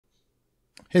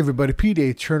Hey everybody, Pete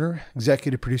A. Turner,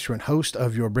 executive producer and host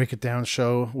of your Break It Down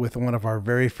show with one of our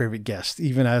very favorite guests.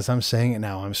 Even as I'm saying it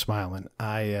now, I'm smiling.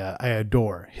 I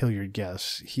adore Hilliard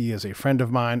Guess. He is a friend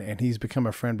of mine and he's become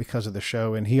a friend because of the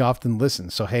show and he often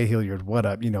listens. So hey Hilliard, what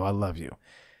up? You know, I love you.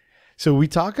 So we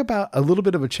talk about a little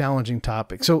bit of a challenging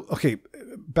topic. So, okay,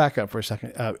 back up for a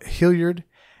second. Hilliard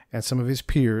and some of his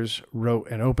peers wrote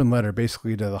an open letter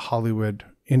basically to the Hollywood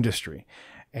industry.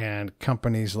 And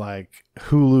companies like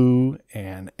Hulu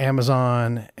and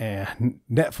Amazon and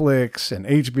Netflix and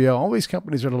HBO, all these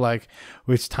companies are like,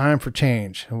 well, it's time for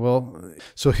change. Well,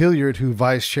 so Hilliard, who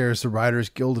vice chairs the Writers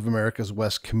Guild of America's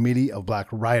West Committee of Black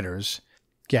Writers,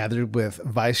 gathered with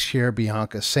Vice Chair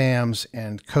Bianca Sams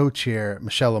and Co-Chair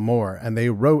Michelle Amor, and they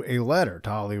wrote a letter to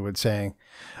Hollywood saying,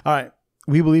 all right,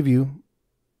 we believe you.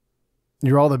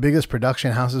 You're all the biggest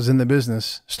production houses in the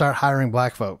business. Start hiring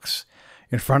black folks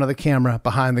in front of the camera,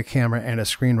 behind the camera, and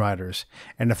as screenwriters.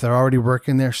 And if they're already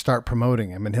working there, start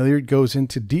promoting them. And Hilliard goes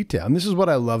into detail. And this is what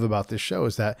I love about this show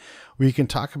is that we can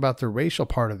talk about the racial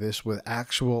part of this with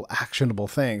actual actionable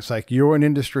things. Like you're an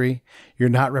industry, you're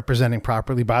not representing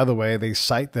properly. By the way, they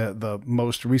cite the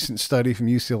most recent study from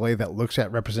UCLA that looks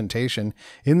at representation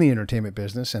in the entertainment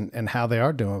business and how they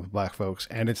are doing with black folks.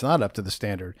 And it's not up to the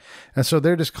standard. And so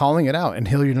they're just calling it out. And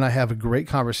Hilliard and I have a great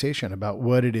conversation about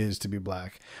what it is to be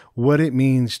black, what it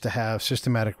means to have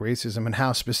systematic racism, and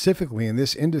how specifically in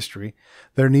this industry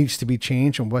there needs to be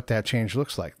change and what that change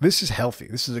looks like. This is healthy.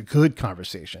 This is a good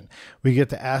conversation. We get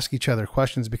to ask each other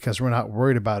questions because we're not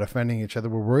worried about offending each other.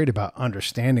 We're worried about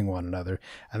understanding one another.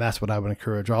 And that's what I would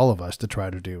encourage all of us to try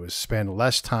to do, is spend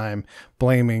less time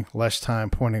blaming, less time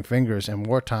pointing fingers, and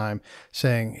more time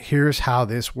saying, here's how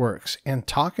this works. And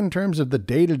talk in terms of the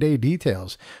day-to-day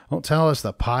details. Don't tell us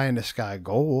the pie in the sky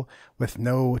goal with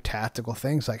no tactical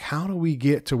things. Like, how do we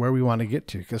get to where we want to get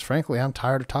to? Because frankly, I'm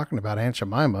tired of talking about Aunt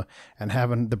Jemima and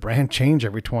having the brand change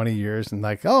every 20 years and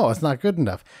like, oh, it's not good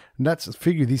enough. Let's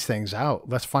figure these things out.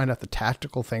 Let's find out the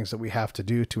tactical things that we have to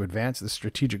do to advance the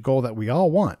strategic goal that we all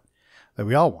want,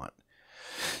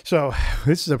 So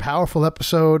this is a powerful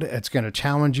episode. It's going to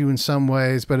challenge you in some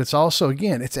ways, but it's also,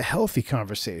 again, it's a healthy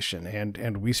conversation,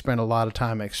 and we spend a lot of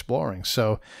time exploring.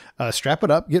 So strap it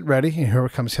up, get ready, and here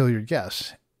comes Hilliard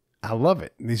Guess. I love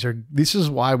it. This is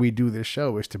why we do this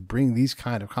show, is to bring these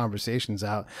kind of conversations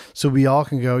out so we all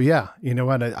can go, yeah, you know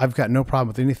what? I've got no problem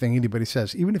with anything anybody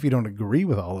says. Even if you don't agree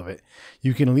with all of it,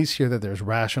 you can at least hear that there's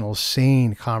rational,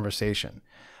 sane conversation.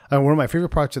 One of my favorite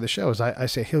parts of the show is I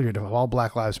say, Hilliard, if all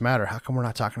Black Lives Matter, how come we're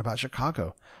not talking about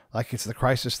Chicago? Like it's the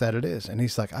crisis that it is. And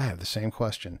he's like, I have the same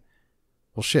question.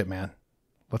 Well, shit, man.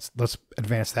 Let's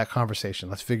advance that conversation.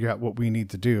 Let's figure out what we need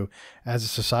to do as a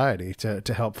society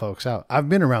to help folks out. I've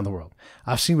been around the world.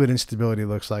 I've seen what instability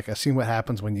looks like. I've seen what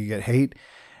happens when you get hate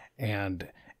and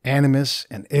animus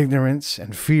and ignorance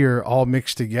and fear all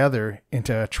mixed together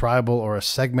into a tribal or a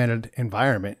segmented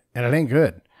environment. And it ain't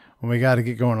good. And we got to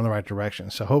get going in the right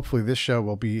direction. So hopefully this show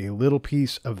will be a little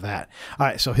piece of that. All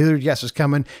right. So Hilliard Guess is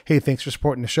coming. Hey, thanks for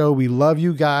supporting the show. We love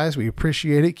you guys. We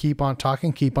appreciate it. Keep on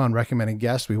talking. Keep on recommending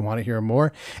guests. We want to hear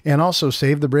more. And also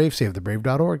Save the Brave,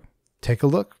 savethebrave.org. Take a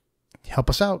look.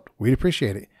 Help us out. We'd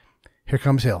appreciate it. Here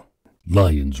comes Hill.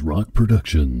 Lions Rock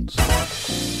Productions.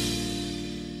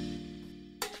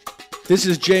 This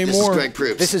is Jay Moore. This is Greg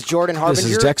Proops. This is Jordan Harbinger.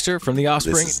 This is Dexter from The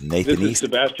Offspring. This is Nathan This is East.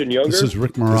 Sebastian Younger. This is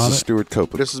Rick Marotta. This is Stuart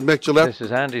Copeland. This is Mick Gillette. This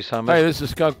is Andy Summers. Hey, this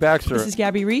is Skunk Baxter. This is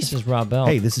Gabby Reese. This is Rob Bell.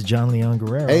 Hey, this is John Leon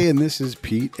Guerrero. Hey, and this is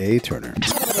Pete A. Turner.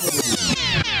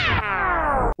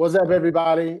 What's up,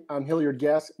 everybody? I'm Hilliard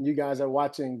Guess, and you guys are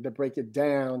watching the Break It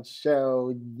Down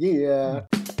show. Yeah.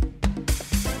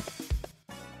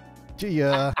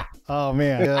 Yeah. Oh,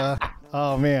 man. Yeah.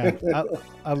 Oh, man.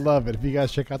 I love it. If you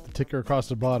guys check out the ticker across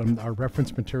the bottom, our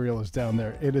reference material is down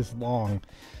there. It is long.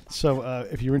 So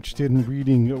if you're interested in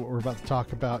reading what we're about to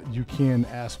talk about, you can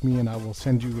ask me, and I will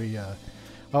send you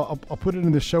I'll put it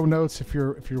in the show notes if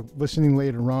you're listening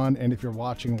later on, and if you're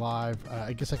watching live,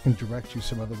 I guess I can direct you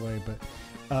some other way.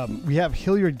 But we have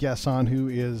Hilliard Guess on, who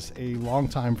is a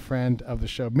longtime friend of the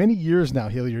show. Many years now,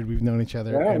 Hilliard, we've known each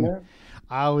other. Yeah, and man.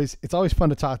 it's always fun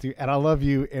to talk to you, and I love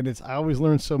you, and I always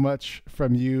learn so much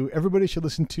from you. Everybody should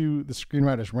listen to the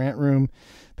Screenwriters Rant Room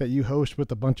that you host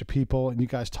with a bunch of people, and you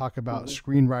guys talk about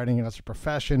screenwriting as a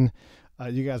profession.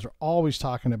 You guys are always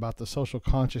talking about the social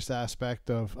conscious aspect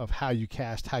of how you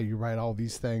cast, how you write, all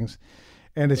these things.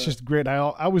 And it's just great. I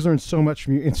always learn so much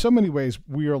from you. In so many ways,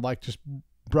 we are like just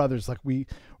brothers. Like we're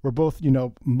both,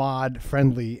 mod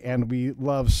friendly, and we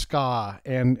love ska,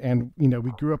 and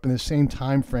we grew up in the same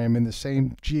time frame in the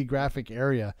same geographic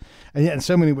area, and yet in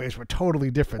so many ways we're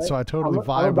totally different. So I totally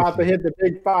vibe. I'm about to with you. hit the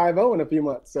big 5-0 in a few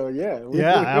months. So yeah.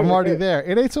 Yeah, I'm already there.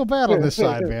 It ain't so bad on this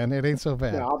side, man. It ain't so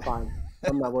bad. Yeah, I'm fine.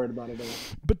 I'm not worried about it at all.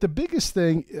 But the biggest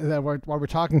thing that while we're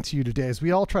talking to you today is we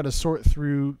all try to sort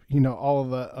through,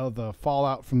 all of the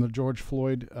fallout from the George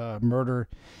Floyd murder,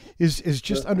 is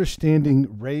just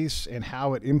understanding race and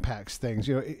how it impacts things.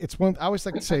 It's one. I always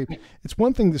like to say it's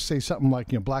one thing to say something like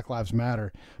Black Lives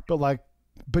Matter,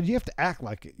 but you have to act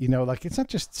like it. Like it's not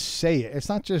just say it. It's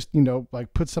not just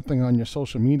like put something on your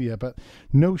social media, but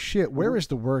no shit. Where is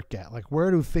the work at? Like where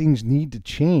do things need to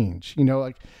change?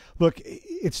 Look,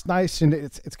 it's nice and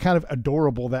it's kind of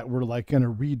adorable that we're like going to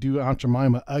redo Aunt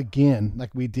Jemima again,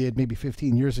 like we did maybe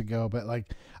 15 years ago. But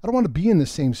like, I don't want to be in the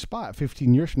same spot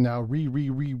 15 years from now,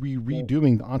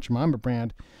 redoing the Aunt Jemima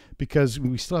brand, because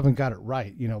we still haven't got it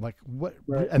right. Like what,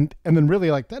 Right. and then really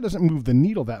like that doesn't move the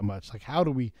needle that much. Like how do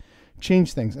we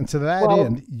change things? And to that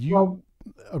end, you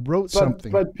wrote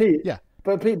something. But Pete, Yeah.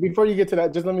 But Pete, before you get to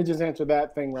that, let me just answer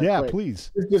that thing right quick. Please.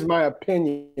 This is just my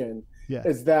opinion. Yeah.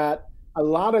 Is that a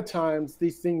lot of times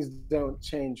these things don't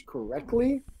change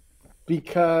correctly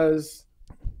because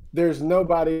there's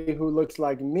nobody who looks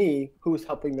like me who's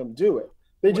helping them do it.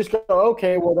 They just go,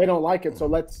 okay, well, they don't like it, so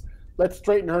let's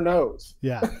straighten her nose.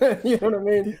 Yeah. You know what I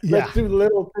mean? Yeah. Let's do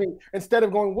little things instead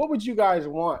of going, what would you guys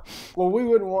want? Well, we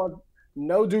wouldn't want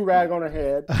no do-rag on her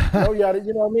head, no yada,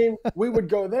 you know what I mean? We would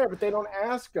go there, but they don't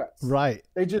ask us. Right.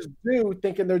 They just do,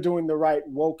 thinking they're doing the right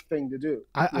woke thing to do.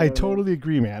 I totally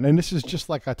agree, man. And this is just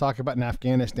like I talk about in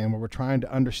Afghanistan, where we're trying to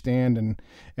understand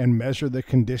and measure the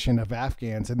condition of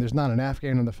Afghans, and there's not an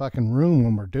Afghan in the fucking room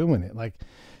when we're doing it. Like,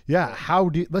 yeah,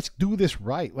 let's do this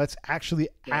right. Let's actually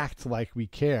act like we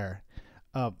care.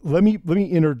 Let me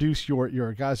introduce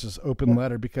your guys' open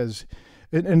letter, because,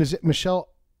 and is it Michelle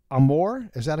Amor?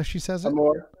 Is that how she says it?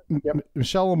 Amor. Yep.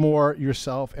 Michelle Amor,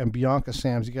 yourself, and Bianca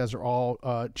Sams, you guys are all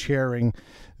chairing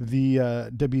the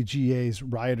WGA's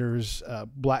Writers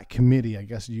Black Committee, I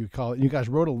guess you call it. You guys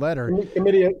wrote a letter.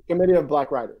 Committee of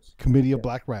Black Writers. Committee of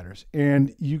Black Writers.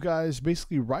 And you guys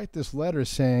basically write this letter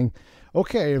saying,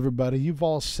 okay, everybody, you've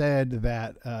all said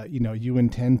that, you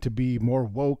intend to be more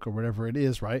woke or whatever it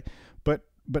is, right?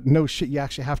 But no shit, you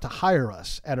actually have to hire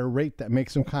us at a rate that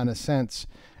makes some kind of sense.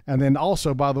 And then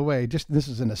also, by the way, just this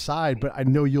is an aside, but I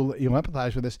know you'll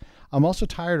empathize with this. I'm also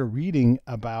tired of reading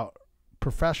about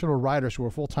professional writers who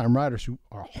are full-time writers who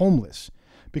are homeless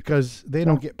because they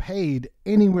don't get paid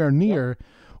anywhere near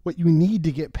what you need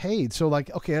to get paid. So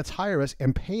like, okay, let's hire us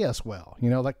and pay us well.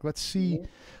 Like let's see,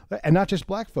 and not just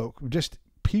black folk, just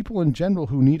people in general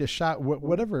who need a shot,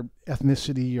 whatever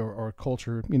ethnicity or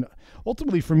culture,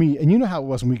 ultimately for me, and you know how it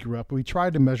was when we grew up, we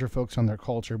tried to measure folks on their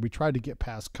culture. We tried to get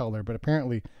past color, but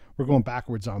apparently we're going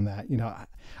backwards on that.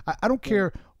 I don't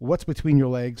care what's between your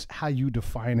legs, how you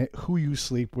define it, who you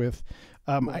sleep with.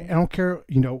 I don't care,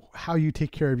 how you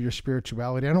take care of your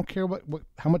spirituality. I don't care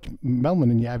how much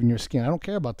melanin you have in your skin. I don't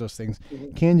care about those things.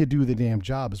 Can you do the damn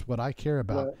job is what I care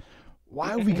about. Right.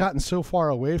 Why have we gotten so far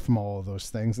away from all of those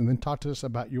things? And then talk to us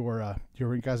about your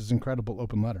guys' incredible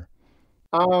open letter.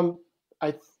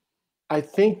 I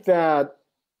think that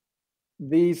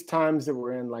these times that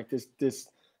we're in, like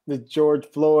the George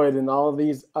Floyd and all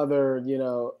these other,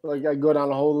 like I go down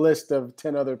a whole list of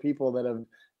 10 other people that have,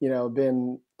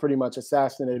 been pretty much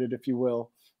assassinated, if you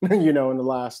will, in the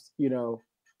last,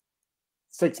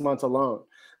 6 months alone.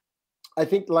 I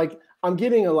think like I'm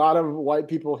getting a lot of white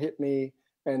people hit me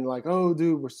and like, oh,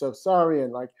 dude, we're so sorry.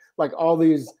 And like all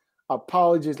these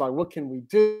apologies, like, what can we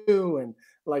do? And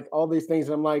like all these things.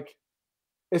 And I'm like,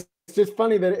 it's just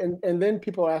funny that, and then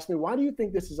people ask me, why do you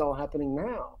think this is all happening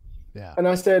now? Yeah. And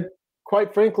I said,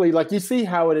 quite frankly, like you see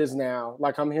how it is now.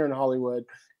 Like I'm here in Hollywood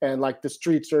and like the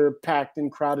streets are packed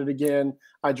and crowded again.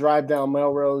 I drive down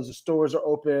Melrose, the stores are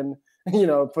open,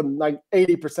 for like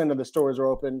 80% of the stores are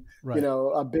open, Right.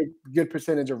 A good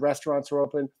percentage of restaurants are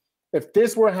open. If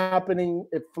this were happening,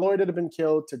 if Floyd had been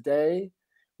killed today,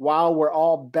 while we're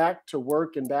all back to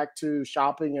work and back to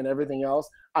shopping and everything else,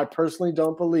 I personally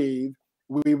don't believe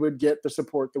we would get the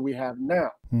support that we have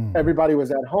now. Everybody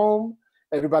was at home.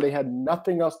 Everybody had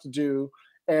nothing else to do.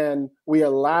 And we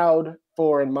allowed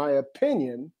for, in my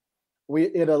opinion,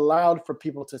 it allowed for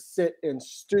people to sit and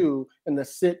stew and to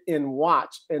sit and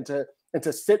watch and to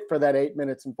sit for that 8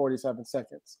 minutes and 47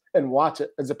 seconds and watch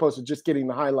it, as opposed to just getting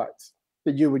the highlights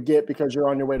that you would get because you're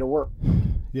on your way to work.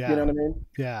 Yeah. You know what I mean?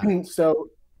 Yeah. So,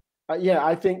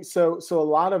 I think so. So a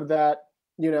lot of that,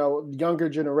 younger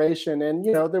generation, and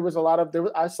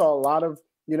I saw a lot of,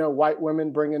 white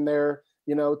women bringing their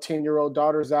 10-year-old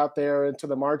daughters out there into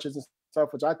the marches and stuff,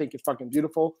 which I think is fucking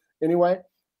beautiful anyway.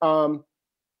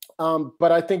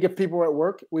 But I think if people were at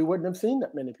work, we wouldn't have seen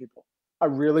that many people. I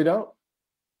really don't.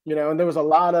 And there was a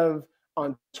lot of,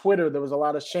 on Twitter, there was a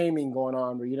lot of shaming going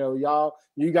on where,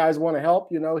 you guys want to help,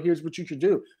 here's what you should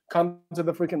do. Come to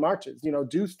the freaking marches,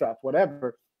 do stuff,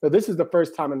 whatever. So this is the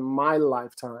first time in my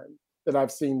lifetime that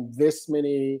I've seen this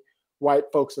many white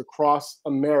folks across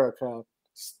America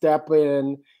step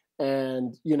in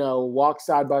and, walk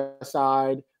side by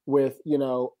side with,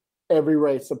 every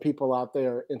race of people out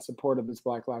there in support of this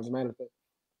Black Lives Matter thing.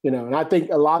 And I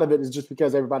think a lot of it is just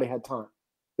because everybody had time.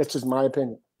 That's just my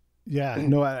opinion. Yeah,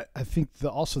 no, I think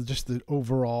also just the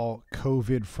overall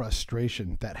COVID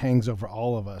frustration that hangs over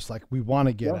all of us. Like, we want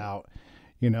to get out,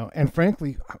 and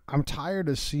frankly, I'm tired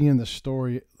of seeing the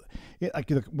story.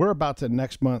 We're about to,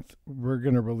 next month, we're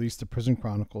going to release the Prison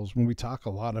Chronicles when we talk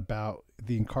a lot about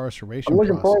the incarceration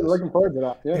process. Looking forward to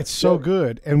that. Yeah, it's so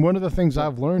good. And one of the things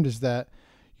I've learned is that,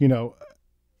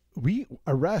 we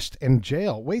arrest and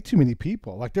jail way too many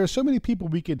people. Like, there are so many people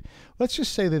let's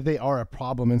just say that they are a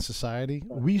problem in society.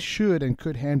 We should and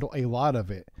could handle a lot of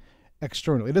it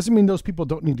externally. It doesn't mean those people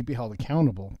don't need to be held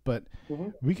accountable, but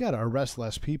we got to arrest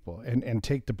less people and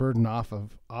take the burden off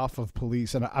of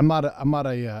police. And I'm not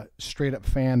a straight up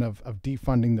fan of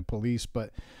defunding the police,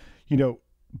 but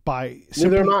by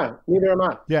simply, neither am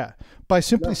I. Yeah, by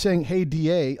simply saying, "Hey,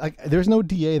 DA," like, there's no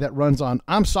DA that runs on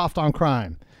 "I'm soft on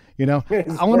crime."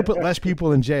 I want to put less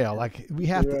people in jail. Like, we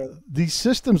have to, these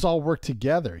systems all work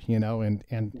together, and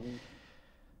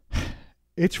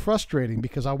it's frustrating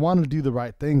because I want to do the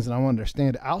right things and I want to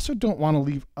understand. I also don't want to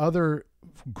leave other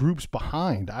groups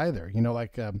behind either.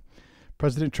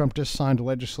 President Trump just signed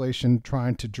legislation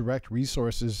trying to direct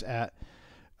resources at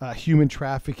human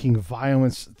trafficking,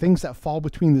 violence, things that fall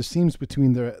between the seams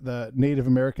between the Native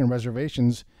American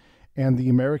reservations and the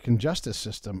American justice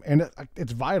system. And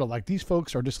it's vital. Like, these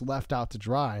folks are just left out to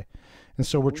dry. And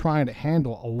so we're trying to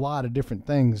handle a lot of different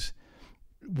things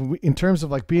in terms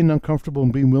of, like, being uncomfortable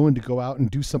and being willing to go out and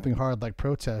do something hard like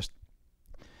protest.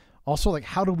 Also, like,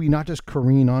 how do we not just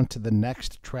careen on to the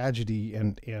next tragedy?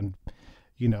 And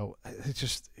it's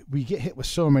just, we get hit with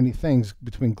so many things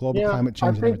between global climate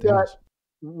change and everything else.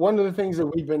 One of the things that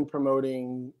we've been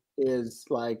promoting is,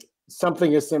 like,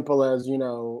 something as simple as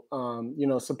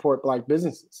support Black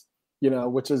businesses,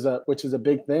 which is a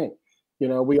big thing.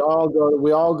 We all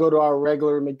go to our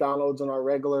regular McDonald's and our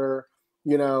regular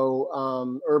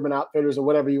Urban Outfitters or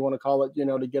whatever you want to call it,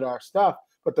 to get our stuff.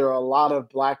 But there are a lot of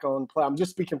Black owned. I'm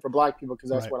just speaking for Black people because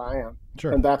that's what I am,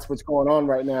 and that's what's going on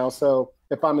right now. So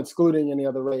if I'm excluding any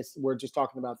other race, we're just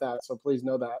talking about that. So please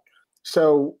know that.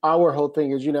 So our whole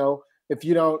thing is, if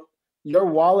you don't, your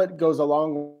wallet goes a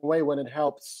long way when it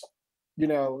helps,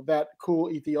 that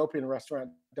cool Ethiopian restaurant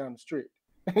down the street,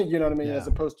 you know what I mean? Yeah. As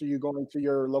opposed to you going to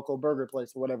your local burger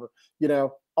place or whatever,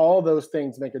 all those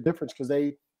things make a difference because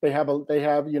they have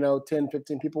 10,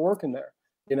 15 people working there,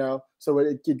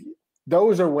 so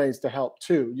those are ways to help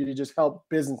too. You just help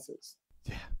businesses,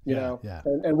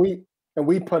 and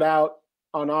we put out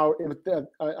on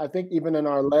I think even in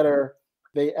our letter,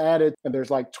 they added, and there's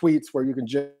like tweets where you can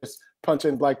just punch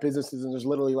in Black businesses and there's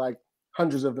literally like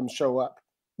hundreds of them show up,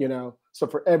 so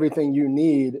for everything you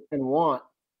need and want,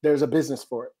 there's a business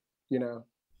for it,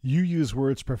 You use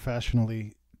words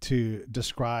professionally to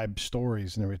describe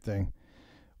stories and everything.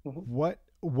 What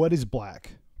is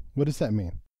Black? What does that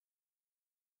mean?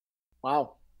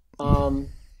 Wow.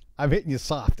 I've hit you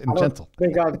soft and gentle.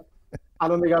 I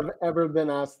don't think I've ever been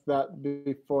asked that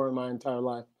before in my entire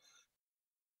life.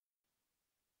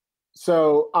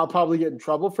 So I'll probably get in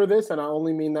trouble for this, and I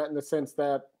only mean that in the sense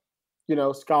that,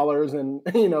 scholars and,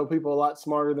 people a lot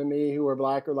smarter than me who are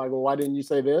Black are like, well, why didn't you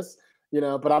say this?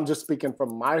 But I'm just speaking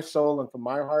from my soul and from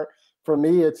my heart. For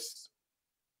me, it's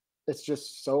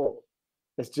just soul.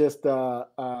 It's just,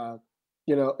 it's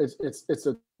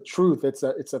a truth. It's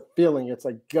a feeling. It's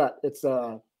a gut. It's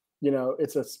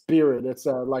it's a spirit. It's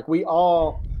like we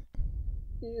all,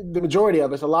 the majority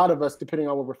of us, a lot of us, depending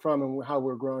on where we're from and how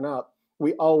we're growing up,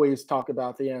 we always talk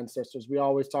about the ancestors. We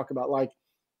always talk about, like,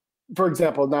 for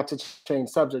example, not to change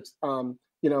subjects,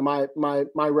 my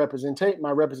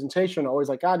representation always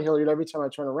like, God, Hilliard, every time I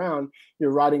turn around,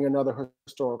 you're writing another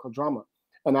historical drama.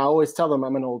 And I always tell them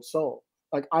I'm an old soul.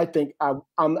 Like, I think I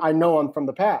know I'm from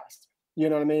the past, you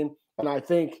know what I mean? And I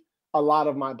think a lot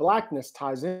of my Blackness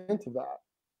ties into that,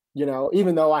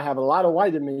 even though I have a lot of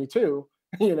white in me too,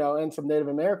 and some Native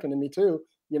American in me too,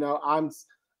 I'm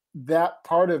that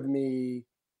part of me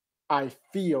I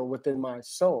feel within my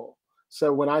soul.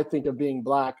 So when I think of being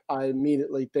Black, I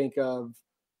immediately think of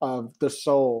the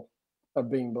soul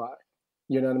of being Black,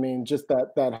 You know what I mean? Just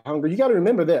that hunger. You got to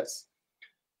remember this.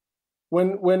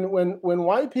 When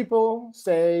white people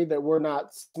say that we're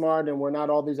not smart and we're not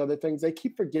all these other things, they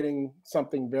keep forgetting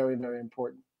something very, very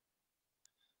important.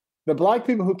 The Black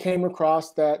people who came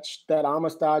across that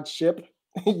Amistad ship,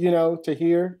 to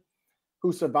here,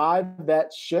 who survived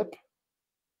that ship,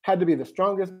 had to be the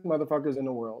strongest motherfuckers in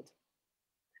the world.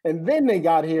 And then they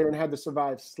got here and had to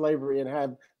survive slavery and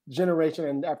have generation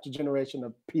and after generation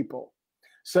of people.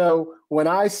 So when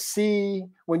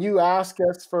you ask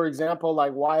us, for example,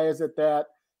 like, why is it that,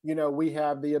 we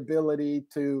have the ability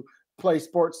to play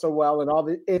sports so well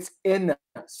and it's in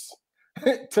us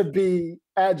to be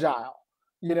agile,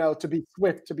 to be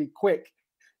swift, to be quick,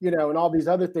 and all these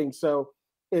other things. So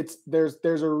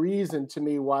there's a reason to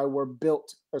me why we're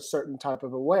built a certain type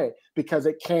of a way, because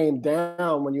it came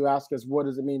down when you ask us, what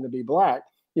does it mean to be Black?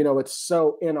 It's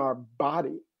so in our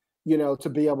body. To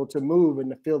be able to move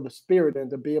and to feel the spirit and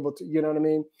to be able to, you know what I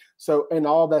mean? So, and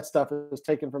all that stuff is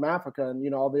taken from Africa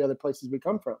and, all the other places we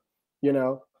come from,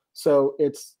 So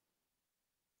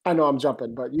I know I'm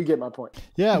jumping, but you get my point.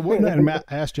 Yeah. Well, and Matt,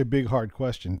 I asked you a big, hard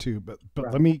question too, but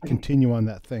Right. Let me continue on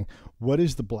that thing. What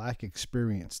is the Black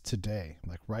experience today?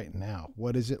 Like right now,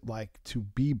 what is it like to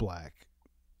be Black,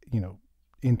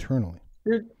 internally?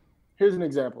 Here's an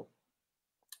example.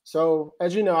 So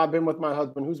as you know, I've been with my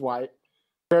husband who's white.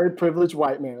 Very privileged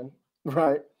white man,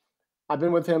 right? I've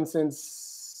been with him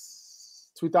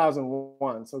since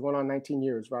 2001, so going on 19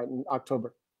 years, right, in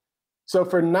October. So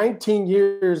for 19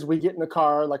 years, we get in the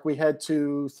car, like we head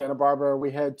to Santa Barbara,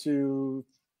 we head to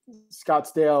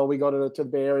Scottsdale, we go to the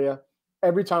Bay Area.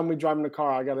 Every time we drive in the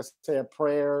car, I got to say a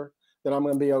prayer that I'm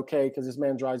going to be okay, because this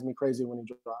man drives me crazy when he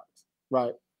drives,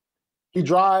 right? He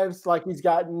drives like he's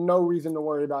got no reason to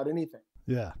worry about anything.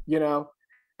 Yeah.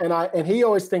 And he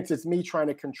always thinks it's me trying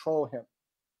to control him,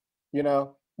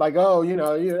 like, oh,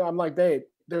 I'm like, babe,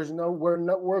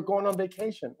 we're going on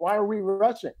vacation. Why are we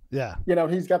rushing? Yeah.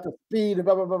 He's got the speed and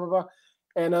blah, blah, blah, blah, blah.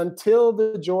 And until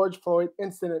the George Floyd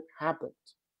incident happened,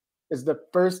 is the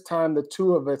first time the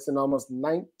two of us in almost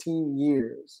 19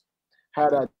 years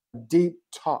had a deep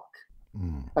talk.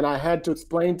 And I had to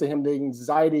explain to him the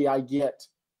anxiety I get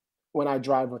when I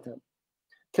drive with him.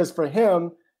 Because for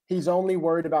him, he's only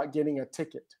worried about getting a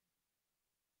ticket.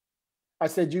 I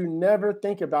said, you never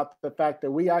think about the fact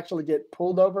that we actually get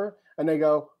pulled over and they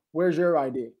go, where's your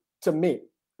ID? To me.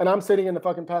 And I'm sitting in the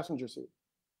fucking passenger seat.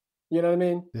 You know what I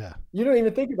mean? Yeah. You don't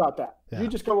even think about that. Yeah. You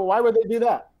just go, well, why would they do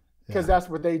that? Because that's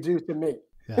what they do to me.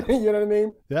 Yeah. You know what I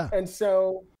mean? Yeah. And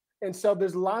so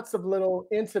there's lots of little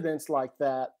incidents like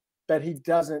that he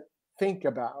doesn't think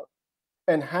about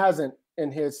and hasn't in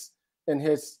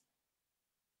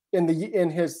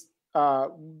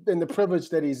the privilege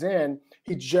that he's in.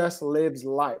 He just lives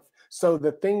life. So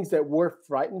the things that we're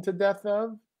frightened to death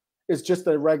of is just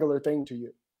a regular thing to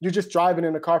you. You're just driving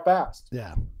in a car fast.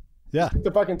 Yeah. Yeah. It's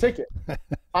a fucking ticket.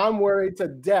 I'm worried to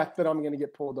death that I'm going to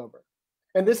get pulled over.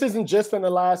 And this isn't just in the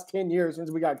last 10 years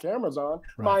since we got cameras on,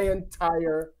 Right. My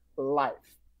entire life.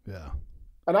 Yeah.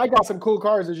 And I got some cool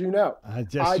cars, as you know. I you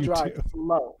drive too.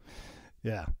 slow.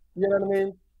 Yeah. You know what I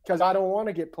mean? Because I don't want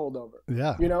to get pulled over.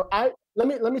 Yeah. Let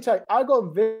me tell you, I go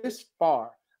this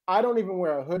far. I don't even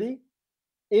wear a hoodie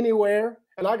anywhere.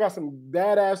 And I got some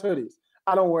badass hoodies.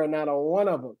 I don't wear not a one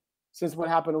of them since what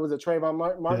happened. It was a Trayvon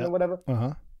Martin or whatever.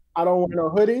 Uh-huh. I don't wear no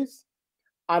hoodies.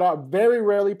 I don't very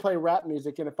rarely play rap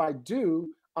music. And if I do,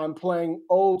 I'm playing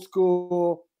old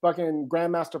school fucking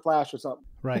Grandmaster Flash or something.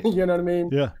 Right. You know what I mean?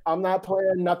 Yeah. I'm not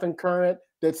playing nothing current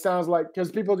that sounds like,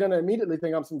 because people are going to immediately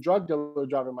think I'm some drug dealer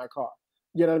driving my car.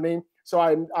 You know what I mean? So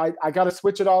I got to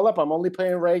switch it all up. I'm only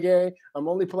playing reggae. I'm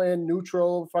only playing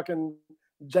neutral fucking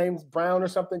James Brown or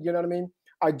something. You know what I mean?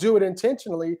 I do it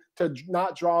intentionally to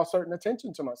not draw certain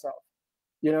attention to myself.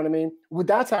 You know what I mean? Well,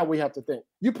 that's how we have to think.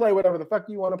 You play whatever the fuck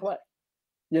you want to play.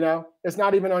 It's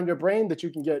not even on your brain that you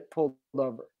can get pulled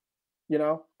over.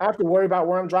 I have to worry about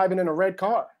where I'm driving in a red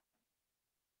car.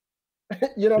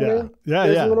 You know what I mean? Yeah.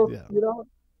 There's Yeah. a little, Yeah.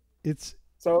 It's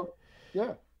so,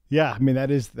 yeah. Yeah, I mean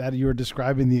that you were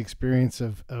describing the experience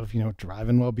of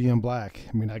driving while being Black.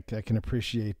 I mean, I can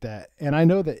appreciate that, and I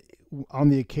know that on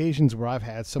the occasions where I've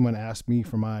had someone ask me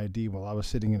for my ID while I was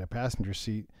sitting in a passenger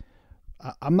seat,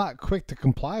 I'm not quick to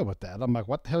comply with that. I'm like,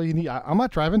 what the hell you need? I'm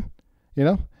not driving.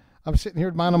 I'm sitting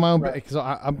here minding my own because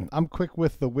I'm quick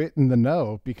with the wit and the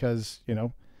no because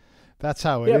that's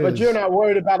how it is. Yeah, but you're not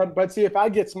worried about it. But see, if I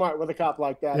get smart with a cop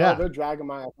like that, they're dragging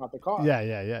my ass out the car. Yeah.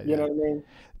 You know what I mean?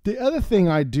 The other thing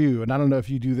I do, and I don't know if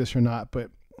you do this or not,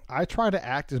 but I try to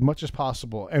act as much as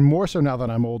possible, and more so now that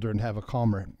I'm older and have a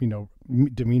calmer,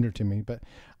 demeanor to me. But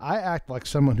I act like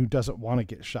someone who doesn't want to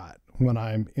get shot when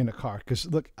I'm in a car. Because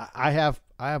look, I have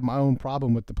my own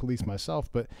problem with the police myself,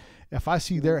 but if I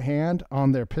see their hand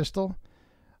on their pistol,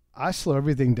 I slow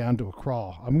everything down to a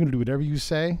crawl. I'm going to do whatever you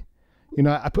say. You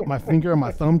know, I put my finger and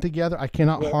my thumb together. I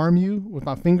cannot harm you with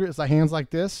my finger. It's like hands like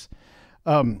this.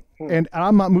 And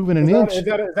I'm not moving an inch. Is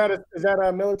that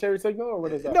a military signal, or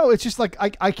what is that? No, it's just like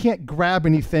I can't grab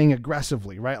anything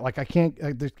aggressively, right? Like I can't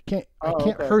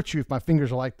hurt you if my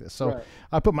fingers are like this. So Right.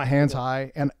 I put my hands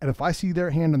high, and if I see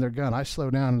their hand on their gun, I slow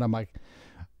down, and I'm like,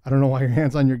 I don't know why your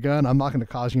hand's on your gun. I'm not going to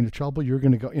cause you any trouble. You're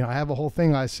going to go. You know, I have a whole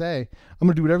thing I say. I'm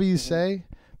going to do whatever you say,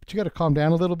 but you got to calm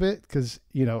down a little bit because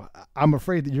you know I'm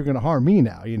afraid that you're going to harm me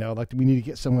now. You know, like we need to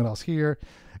get someone else here,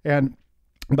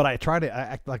 But I try to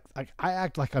act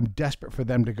like I'm desperate for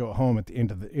them to go home at the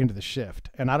end of the shift.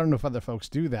 And I don't know if other folks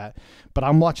do that, but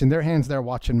I'm watching their hands, they're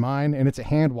watching mine, and it's a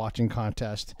hand watching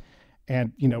contest.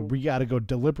 And you know, we got to go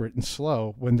deliberate and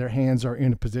slow when their hands are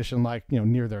in a position like, you know,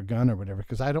 near their gun or whatever.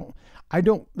 Because I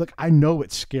don't look. I know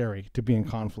it's scary to be in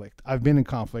conflict. I've been in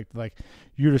conflict. Like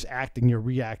you're just acting, you're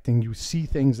reacting, you see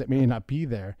things that may not be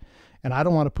there. And I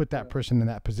don't want to put that person in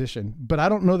that position. But I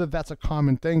don't know that that's a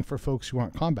common thing for folks who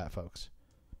aren't combat folks.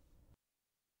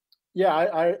 Yeah,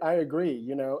 I agree,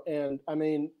 you know, and I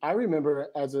mean, I remember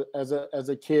as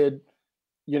a kid,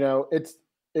 you know, it's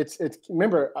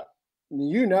remember,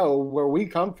 you know, where we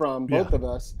come from, both of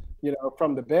us, you know,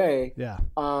 from the Bay. Yeah.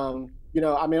 You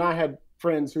know, I mean, I had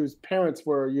friends whose parents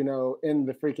were, you know, in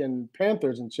the freaking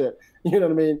Panthers and shit. You know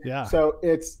what I mean? Yeah. So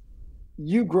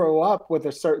you grow up with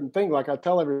a certain thing. Like I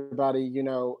tell everybody, you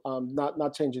know,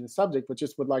 not changing the subject, but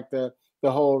just with like the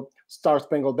whole Star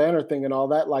Spangled Banner thing and all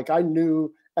that. Like I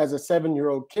knew as a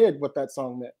 7-year-old kid what that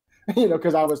song meant, you know,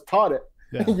 because I was taught it,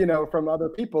 you know, from other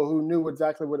people who knew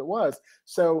exactly what it was.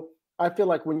 So I feel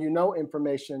like when you know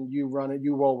information, you run it,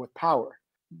 you roll with power.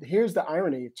 Here's the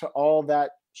irony to all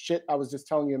that shit I was just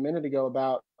telling you a minute ago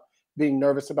about being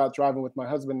nervous about driving with my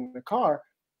husband in the car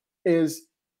is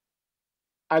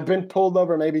I've been pulled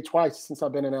over maybe twice since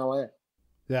I've been in LA.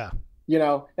 Yeah. You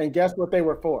know, and guess what they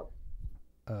were for?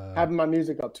 Having my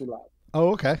music up too loud.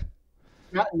 Oh, okay.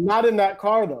 Not in that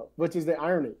car though, which is the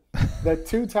irony. The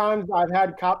 2 times I've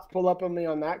had cops pull up on me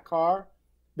on that car,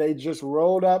 they just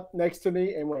rolled up next to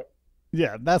me and went,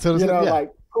 yeah, that's what it's, you know, yeah.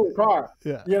 like cool car.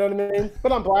 Yeah. You know what I mean?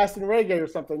 But I'm blasting reggae or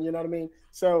something, you know what I mean?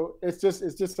 So it's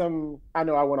just some, I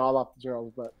know I went all off the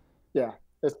rails, but yeah,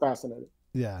 it's fascinating.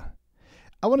 Yeah.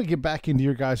 I want to get back into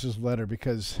your guys' letter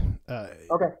because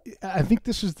Okay. I think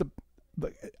this is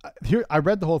here. I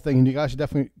read the whole thing and you guys should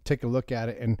definitely take a look at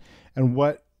it and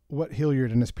what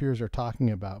Hilliard and his peers are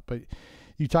talking about. But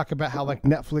you talk about how like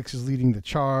Netflix is leading the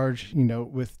charge, you know,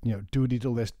 with, you know, duty to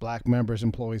list black members,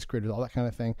 employees, creators, all that kind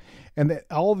of thing. And that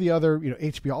all the other, you know,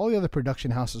 HBO, all the other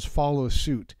production houses follow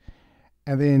suit.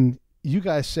 And then you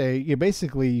guys say, you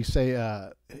say,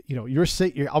 you know, I'm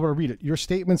going to read it. Your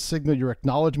statements signal your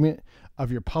acknowledgement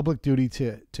of your public duty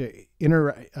to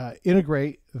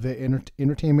integrate the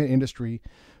entertainment industry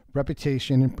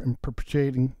reputation and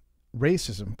perpetuating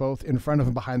racism, both in front of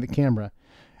and behind the camera.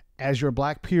 As your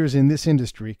black peers in this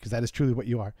industry, because that is truly what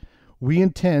you are, we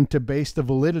intend to base the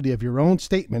validity of your own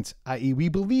statements, i.e. we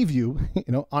believe you, you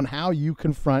know, on how you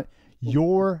confront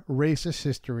your racist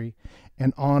history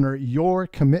and honor your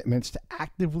commitments to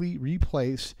actively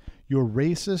replace your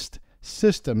racist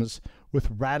systems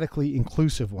with radically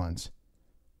inclusive ones.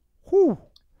 Whew.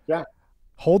 Yeah.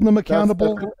 Holding them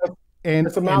accountable. And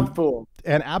it's a mouthful.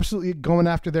 And absolutely going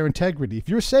after their integrity. If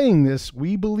you're saying this,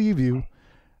 we believe you.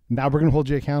 Now we're going to hold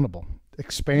you accountable.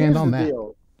 Expand on that.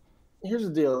 Here's the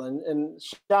deal. And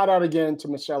shout out again to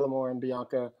Michelle Amor and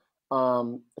Bianca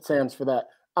Sands for that.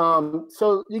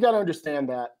 So you got to understand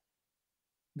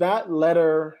that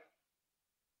letter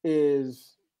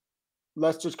is,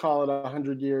 let's just call it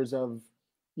 100 years of,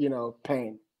 you know,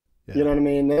 pain. Yeah. You know what I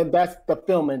mean? That's the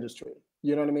film industry.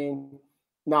 You know what I mean?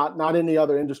 Not any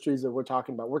other industries that we're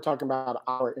talking about. We're talking about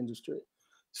our industry.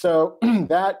 So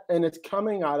that, and it's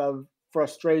coming out of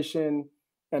frustration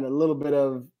and a little bit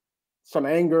of some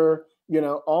anger, you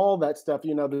know, all that stuff,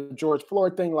 you know, the George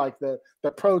Floyd thing, like the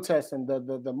protests and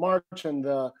the march and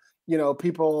the, you know,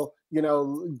 people, you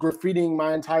know, graffitiing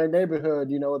my entire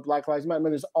neighborhood, you know, with Black Lives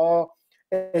Matter.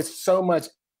 It's so much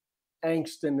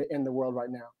angst in the world right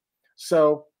now.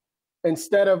 So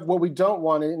instead of, what we don't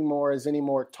want anymore is any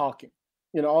more talking,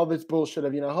 you know, all this bullshit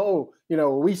of, you know, oh, you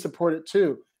know, we support it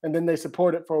too. And then they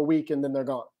support it for a week and then they're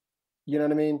gone. You know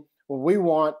what I mean? What we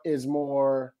want is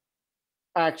more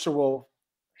actual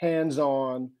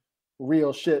hands-on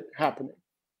real shit happening.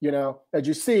 You know, as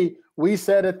you see, we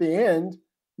said at the end,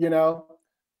 you know,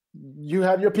 you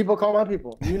have your people call my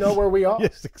people. You know where we are.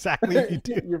 Yes, exactly. You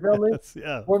do. You feel me? Yes,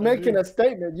 yeah, We're I making do. a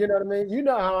statement. You know what I mean? You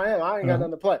know how I am. I ain't got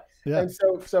nothing to play. Yeah. And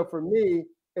so for me,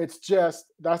 it's just,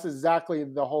 that's exactly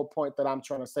the whole point that I'm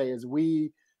trying to say is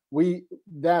we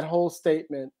that whole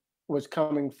statement was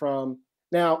coming from.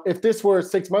 Now, if this were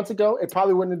 6 months ago, it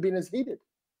probably wouldn't have been as heated,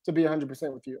 to be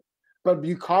 100% with you. But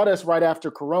you caught us right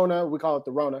after Corona. We call it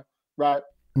the Rona, right?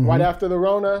 Mhm. Right after the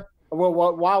Rona. Well,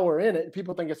 while we're in it,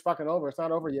 people think it's fucking over. It's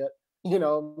not over yet. You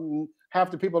know,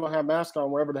 half the people don't have masks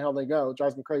on wherever the hell they go. It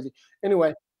drives me crazy.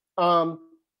 Anyway,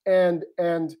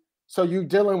 and so you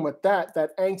dealing with that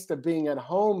angst of being at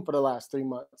home for the last 3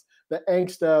 months, the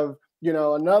angst of, you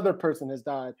know, another person has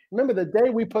died. Remember the day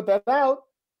we put that out,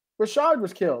 Rashard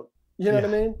was killed. You know what I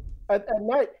mean? At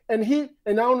night. And I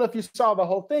don't know if you saw the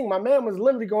whole thing. My man was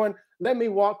literally going, let me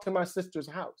walk to my sister's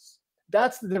house.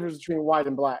 That's the difference between white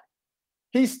and black.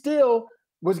 He still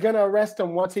was going to arrest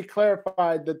him once he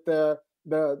clarified that the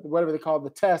whatever they call the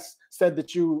test said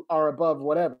that you are above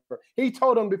whatever. He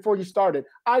told him before you started,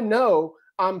 I know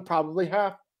I'm probably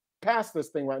half past this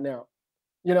thing right now.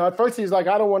 You know, at first he's like,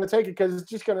 I don't want to take it because it's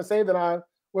just going to say that I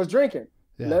was drinking.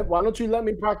 Yeah. Why don't you let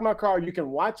me park my car? You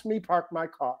can watch me park my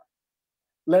car.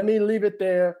 Let me leave it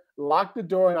there, lock the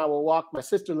door, and I will walk. My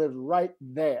sister lives right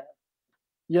there.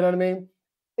 You know what I mean?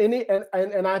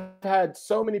 And I've had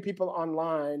so many people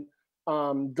online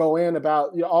go in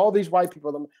about, you know, all these white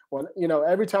people. When, you know,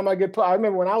 every time I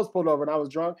remember when I was pulled over and I was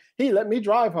drunk, he let me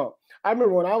drive home. I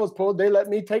remember when I was pulled, they let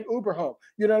me take Uber home.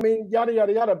 You know what I mean? Yada,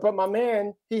 yada, yada. But my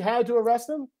man, he had to arrest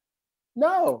him?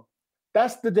 No.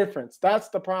 That's the difference. That's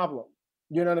the problem.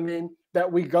 You know what I mean?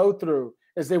 That we go through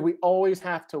is that we always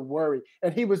have to worry.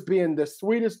 And he was being the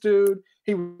sweetest dude.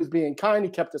 He was being kind. He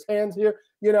kept his hands here,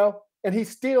 you know, and he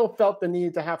still felt the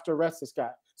need to have to arrest this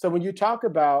guy. So when you talk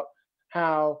about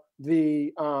how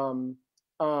the,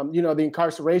 you know, the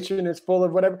incarceration is full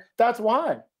of whatever, that's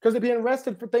why. Because they're being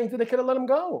arrested for things that they could have let him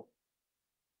go.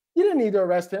 You didn't need to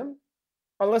arrest him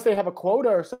unless they have a quota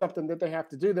or something that they have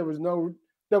to do. There was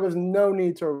no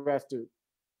need to arrest dude.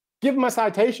 Give him a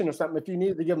citation or something if you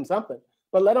needed to give him something.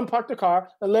 But let him park the car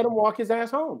and let him walk his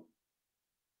ass home.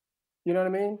 You know what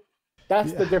I mean?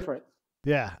 That's the difference.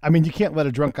 Yeah. I mean, you can't let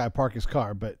a drunk guy park his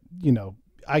car, but, you know,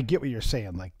 I get what you're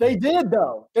saying. Like they did,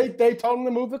 though. They told him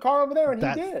to move the car over there, and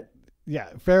he did. Yeah,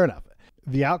 fair enough.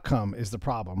 The outcome is the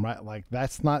problem, right? Like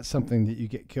that's not something that you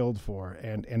get killed for.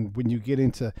 And when you get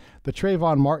into the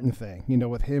Trayvon Martin thing, you know,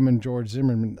 with him and George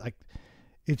Zimmerman, like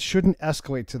it shouldn't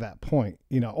escalate to that point.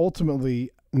 You know,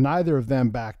 ultimately, neither of them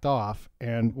backed off,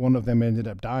 and one of them ended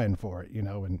up dying for it, you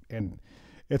know, and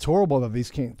it's horrible that these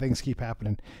things keep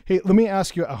happening. Hey, let me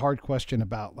ask you a hard question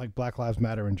about like Black Lives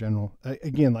Matter in general.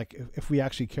 Again, like if we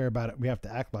actually care about it, we have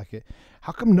to act like it.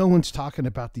 How come no one's talking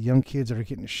about the young kids that are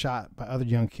getting shot by other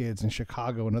young kids in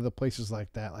Chicago and other places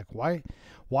like that? Like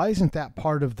why isn't that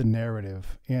part of the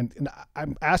narrative? And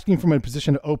I'm asking from a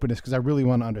position of openness because I really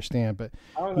want to understand, but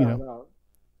I don't know. No.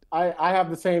 I have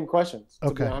the same questions.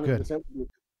 Okay, good.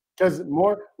 Because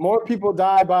more people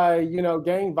die by, you know,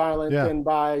 gang violence and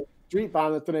by street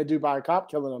violence than they do by a cop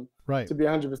killing them. Right. To be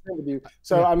 100% with you.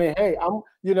 So I mean, hey,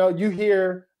 you know, you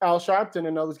hear Al Sharpton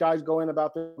and those guys go in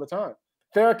about this all the time.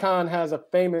 Farrakhan has a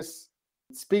famous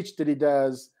speech that he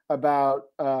does about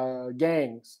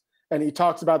gangs, and he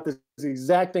talks about this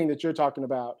exact thing that you're talking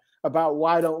about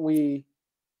why don't we,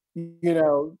 you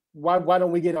know, why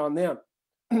don't we get on them?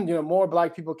 You know, more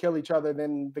black people kill each other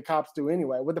than the cops do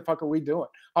anyway. What the fuck are we doing?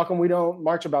 How come we don't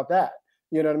march about that?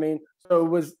 You know what I mean? So it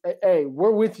was, hey,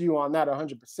 we're with you on that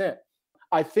 100%.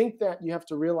 I think that you have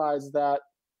to realize that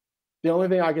the only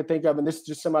thing I can think of, and this is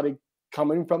just somebody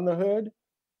coming from the hood,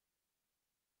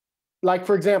 like,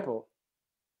 for example,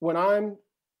 when I'm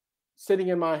sitting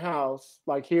in my house,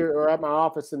 like here or at my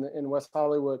office in West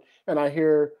Hollywood, and I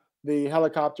hear the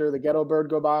helicopter, the ghetto bird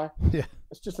go by,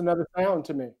 it's just another sound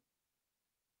to me.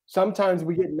 Sometimes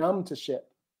we get numb to shit.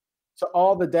 So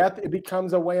all the death, it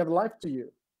becomes a way of life to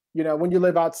you. You know, when you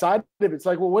live outside of it, it's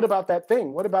like, well, what about that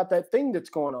thing? What about that thing that's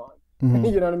going on? Mm-hmm.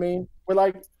 You know what I mean? We're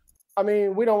like, I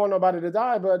mean, we don't want nobody to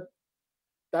die, but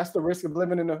that's the risk of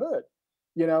living in the hood.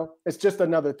 You know, it's just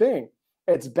another thing.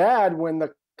 It's bad when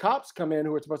the cops come in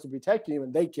who are supposed to protect you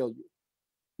and they kill you.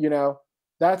 You know,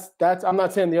 that's. I'm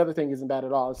not saying the other thing isn't bad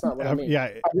at all. It's not what I mean.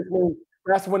 I just mean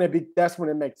that's when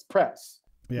it makes press.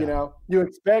 Yeah. You know, you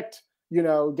expect, you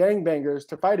know, gangbangers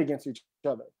to fight against each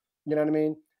other. You know what I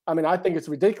mean? I mean, I think it's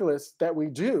ridiculous that we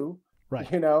do. Right.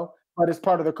 You know, but it's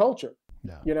part of the culture.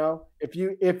 Yeah. You know, if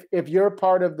you're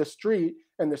part of the street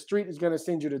and the street is going to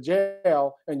send you to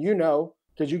jail, and you know,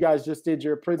 because you guys just did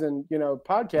your prison, you know,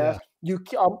 podcast,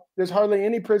 there's hardly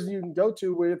any prison you can go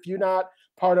to where if you're not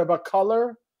part of a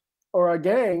color or a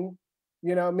gang,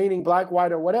 meaning black,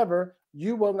 white, or whatever,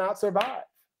 you will not survive.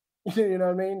 You know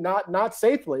what I mean? Not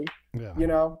safely,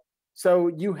 So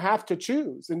you have to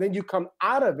choose. And then you come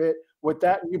out of it with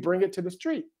that and you bring it to the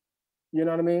street. You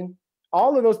know what I mean?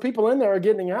 All of those people in there are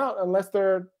getting out unless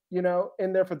they're,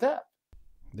 in there for theft.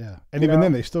 Yeah. And even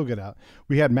then they still get out.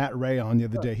 We had Matt Ray on the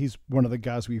other day. He's one of the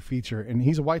guys we feature, and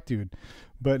he's a white dude,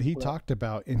 but he talked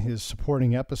about in his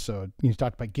supporting episode, he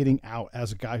talked about getting out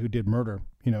as a guy who did murder,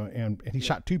 and he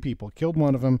shot 2 people, killed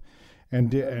one of them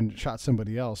and shot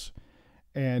somebody else.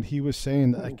 And he was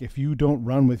saying that, like, if you don't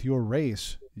run with your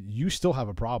race, you still have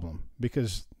a problem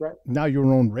because now your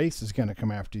own race is going to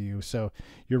come after you. So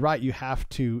you're right. You have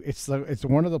to, it's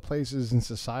one of the places in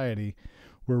society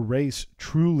where race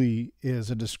truly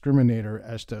is a discriminator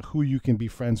as to who you can be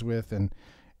friends with and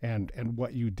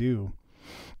what you do.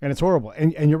 And it's horrible.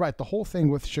 And you're right. The whole thing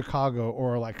with Chicago,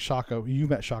 or like Shaka, you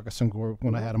met Shaka Senghor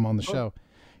when I had him on the show.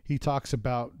 He talks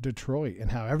about Detroit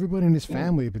and how everybody in his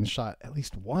family had been shot at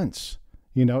least once,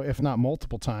 if not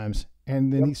multiple times.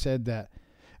 And then he said that,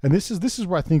 and this is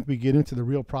where I think we get into the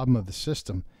real problem of the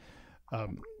system.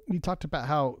 He talked about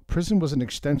how prison was an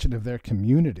extension of their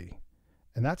community.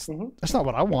 And that's not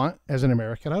what I want as an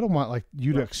American. I don't want like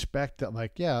you to expect that,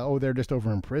 like, they're just over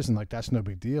in prison. Like, that's no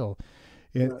big deal.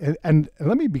 And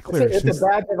let me be clear. It's a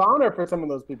badge of honor for some of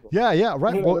those people. Yeah,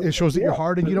 right. Well, it shows that you're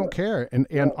hard and you don't care. And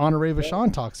Honoré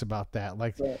Vachon talks about that.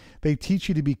 Like, they teach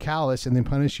you to be callous and then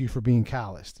punish you for being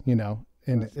calloused,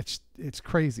 and it's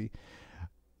crazy.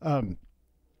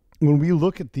 When we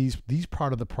look at these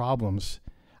part of the problems,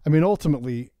 I mean,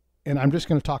 ultimately, and I'm just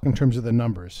going to talk in terms of the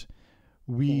numbers.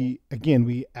 We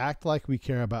act like we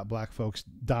care about black folks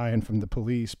dying from the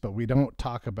police, but we don't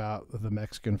talk about the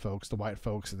Mexican folks, the white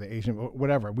folks, the Asian,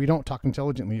 whatever. We don't talk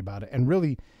intelligently about it. And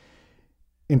really,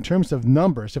 in terms of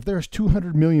numbers, if there's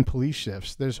 200 million police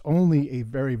shifts, there's only a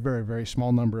very, very, very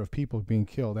small number of people being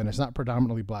killed, and it's not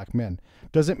predominantly black men.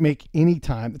 Doesn't make any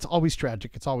time. It's always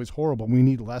tragic. It's always horrible. We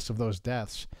need less of those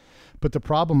deaths. But the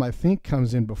problem, I think,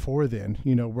 comes in before then,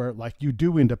 where like you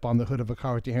do end up on the hood of a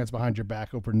car with your hands behind your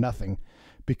back over nothing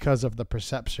because of the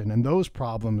perception. And those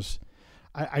problems,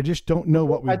 I just don't know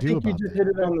what we do about it. I think you just hit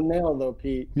it on the nail, though,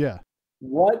 Pete. Yeah.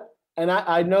 And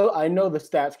I know the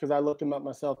stats because I looked them up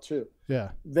myself, too. Yeah.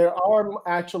 There are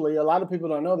actually, a lot of people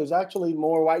don't know, there's actually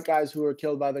more white guys who are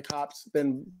killed by the cops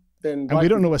than and we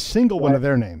don't know a single one of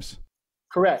their names.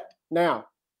 Correct. Now,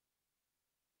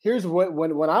 here's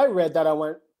when I read that, I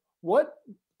went, what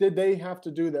did they have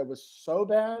to do that was so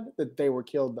bad that they were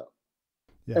killed, though?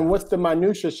 Yeah. And what's the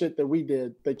minutia shit that we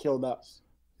did that killed us?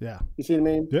 Yeah. You see what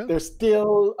I mean? Yeah. There's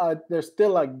still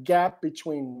a gap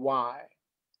between why,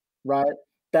 right?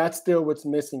 That's still what's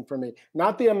missing for me.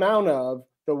 Not the amount of,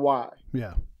 the why.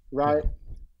 Yeah. Right? Yeah.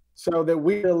 So that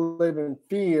we live in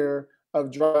fear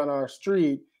of driving on our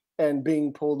street and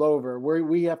being pulled over.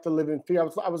 We have to live in fear.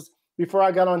 I was before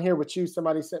I got on here with you,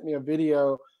 somebody sent me a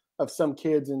video of some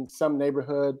kids in some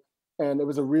neighborhood, and it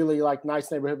was a really like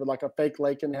nice neighborhood with like a fake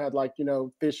lake, and they had like,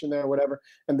 fish in there or whatever.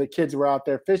 And the kids were out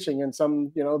there fishing, and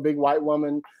some, big white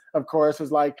woman, of course,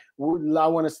 was like,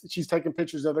 she's taking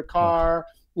pictures of the car,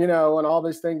 and all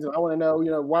these things. And I want to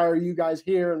know, why are you guys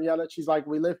here? And yeah, she's like,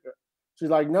 we live here. She's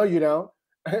like, no, you don't.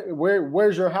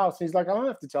 Where's your house? And he's like, I don't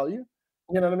have to tell you.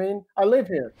 You know what I mean? I live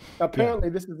here. Apparently,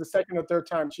 This is the second or third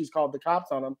time she's called the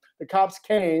cops on them. The cops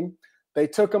came. They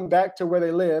took them back to where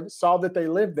they live, saw that they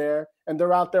lived there, and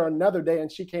they're out there another day,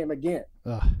 and she came again.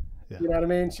 Yeah. You know what I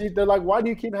mean? They're like, why do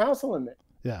you keep hassling me?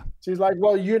 Yeah. She's like,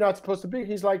 well, you're not supposed to be.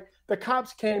 He's like, the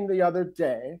cops came the other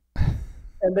day,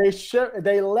 and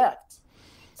they left.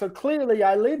 So clearly,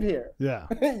 I live here. Yeah.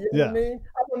 You know what I mean?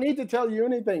 I don't need to tell you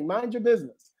anything. Mind your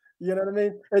business. You know what I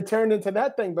mean? It turned into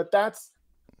that thing, but that's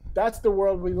the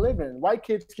world we live in. White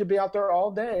kids could be out there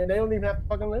all day, and they don't even have to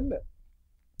fucking live there.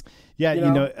 Yeah,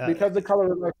 because the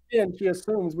color of our skin, she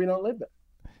assumes we don't live there.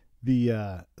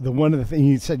 The one of the things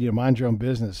you said, mind your own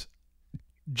business.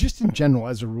 Just in general,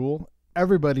 as a rule,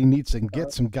 everybody needs to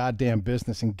get some goddamn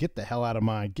business and get the hell out of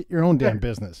mine. Get your own damn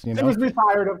business. She was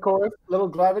retired, of course. Little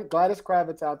Gladys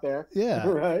Kravitz out there. Yeah,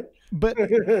 right. But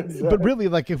really,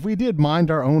 like, if we did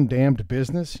mind our own damned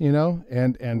business,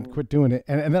 and quit doing it,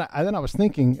 and then I was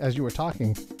thinking as you were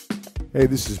talking. Hey,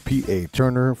 this is Pete A.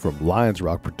 Turner from Lions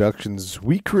Rock Productions.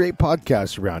 We create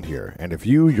podcasts around here. And if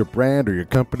you, your brand, or your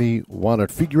company want to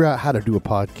figure out how to do a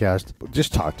podcast,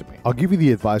 just talk to me. I'll give you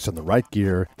the advice on the right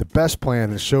gear, the best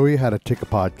plan, and show you how to take a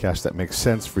podcast that makes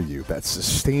sense for you, that's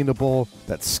sustainable,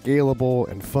 that's scalable,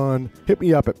 and fun. Hit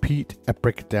me up at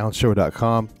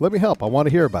pete@breakitdownshow.com. Let me help. I want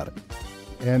to hear about it.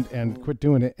 And quit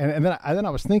doing it. And then I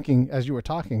was thinking as you were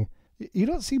talking, You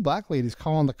don't see black ladies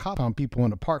calling the cops on people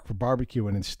in the park for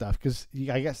barbecuing and stuff because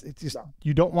I guess it's just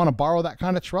you don't want to borrow that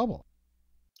kind of trouble.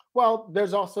 Well,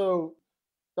 there's also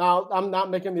now I'm not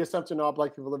making the assumption all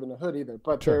black people live in the hood either,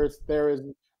 but Sure. there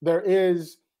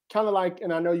is kind of like,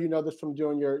 and I know you know this from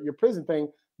doing your prison thing.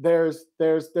 There's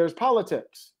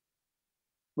politics,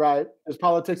 right? There's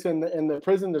politics in the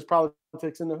prison. There's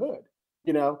politics in the hood,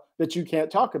 that you can't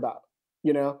talk about,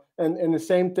 and the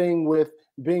same thing with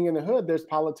being in the hood. There's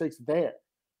politics there,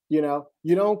 you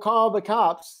don't call the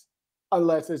cops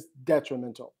unless it's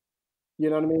detrimental. You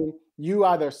know what I mean? You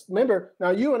either remember now.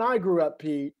 You and I grew up,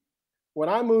 Pete. When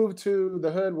I moved to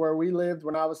the hood where we lived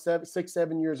when I was 6,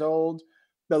 7 years old,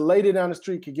 the lady down the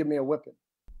street could give me a whipping.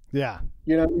 Yeah.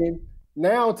 You know what I mean?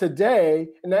 Now today,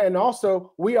 and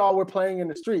also we all were playing in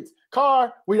the streets.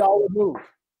 Car, we all would move.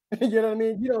 You know what I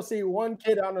mean? You don't see one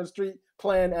kid out on the street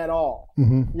playing at all.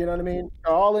 Mm-hmm. You know what I mean?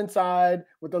 They're all inside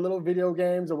with the little video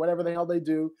games or whatever the hell they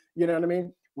do. You know what I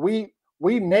mean? We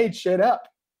made shit up.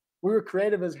 We were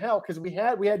creative as hell because we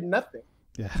had nothing.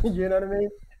 Yeah. You know what I mean?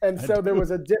 And so there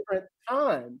was a different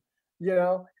time,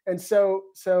 and so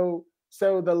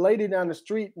the lady down the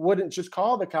street wouldn't just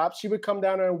call the cops. She would come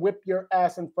down there and whip your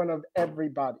ass in front of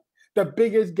everybody. The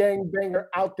biggest gangbanger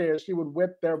out there, she would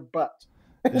whip their butt.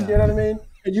 Yeah. You know what I mean?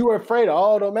 And you were afraid of,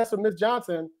 oh, don't mess with Miss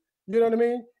Johnson. You know what I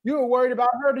mean? You were worried about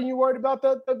her than you worried about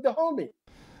the homie.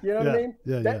 You know what I mean?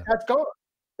 That's gone.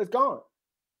 It's gone.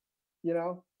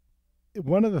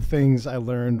 One of the things I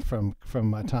learned from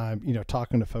my time,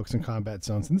 talking to folks in combat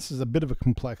zones, and this is a bit of a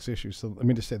complex issue. So let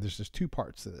me just say there's just two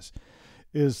parts to this,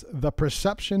 is the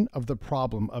perception of the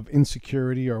problem of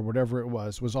insecurity or whatever it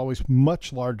was always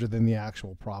much larger than the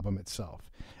actual problem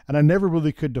itself. And I never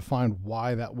really could define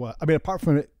why that was. I mean, apart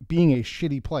from it being a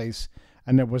shitty place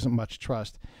and there wasn't much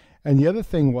trust. And the other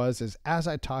thing is as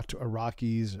I talked to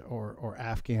Iraqis or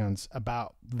Afghans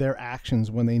about their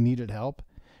actions when they needed help,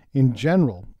 in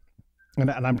general, and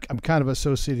I'm kind of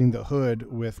associating the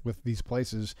hood with these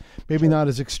places, maybe not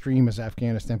as extreme as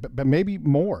Afghanistan, but maybe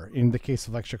more in the case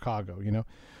of like Chicago,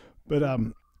 But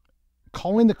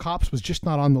calling the cops was just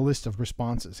not on the list of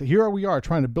responses. Here we are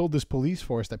trying to build this police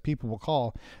force that people will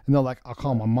call, and they're like, I'll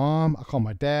call my mom, I'll call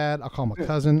my dad, I'll call my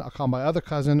cousin, I'll call my other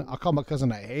cousin, I'll call my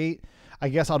cousin I hate. I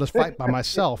guess I'll just fight by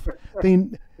myself.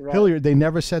 Hilliard, they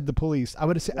never said the police. I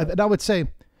would say,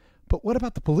 but what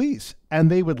about the police? And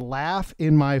they would laugh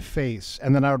in my face.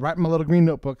 And then I would write in my little green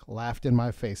notebook, laughed in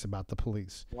my face about the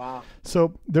police. Wow.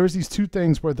 So there's these two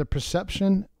things where the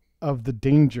perception of the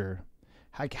danger,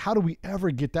 how do we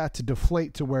ever get that to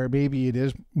deflate to where maybe it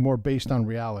is more based on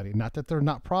reality? Not that they're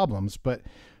not problems, but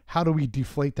how do we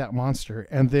deflate that monster?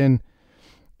 And then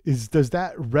does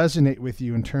that resonate with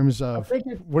you in terms of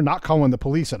we're not calling the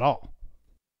police at all?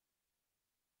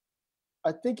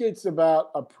 I think it's about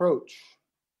approach.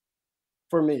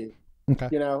 For me, okay.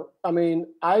 I mean,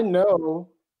 I know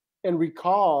and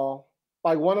recall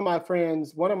like one of my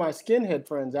skinhead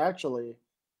friends, actually,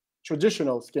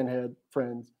 traditional skinhead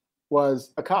friends,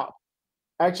 was a cop,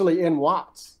 actually in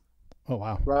Watts. Oh,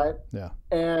 wow. Right? Yeah.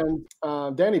 And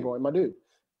Danny Boy, my dude,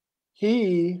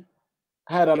 he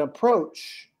had an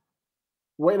approach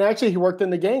when actually he worked in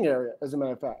the gang area, as a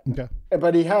matter of fact. Okay.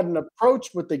 But he had an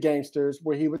approach with the gangsters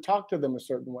where he would talk to them a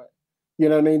certain way. You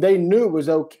know what I mean? They knew it was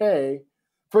okay.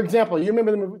 For example, you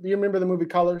remember the movie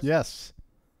Colors? Yes.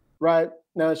 Right?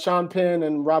 Now, Sean Penn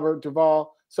and Robert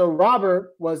Duvall. So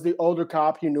Robert was the older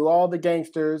cop. He knew all the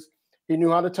gangsters. He knew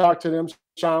how to talk to them.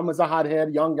 Sean was a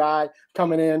hothead, young guy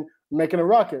coming in, making a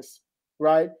ruckus,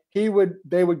 right? They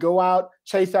would go out,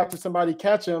 chase after somebody,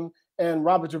 catch him, and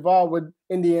Robert Duvall would,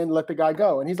 in the end, let the guy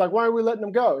go. And he's like, why are we letting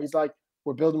him go? He's like,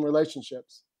 we're building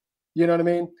relationships. You know what I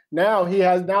mean? Now he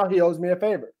owes me a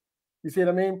favor. You see what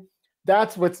I mean?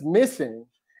 That's what's missing.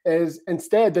 Is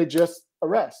instead they just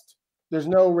arrest. There's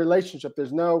no relationship.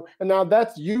 And now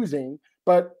that's using,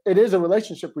 but it is a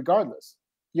relationship regardless.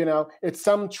 It's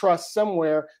some trust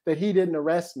somewhere that he didn't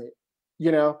arrest me.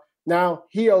 Now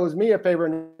he owes me a favor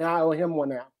and now I owe him one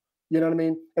now. You know what I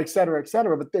mean? Et cetera, et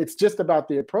cetera. But it's just about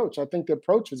the approach. I think the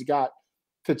approach has got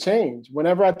to change.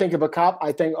 Whenever I think of a cop,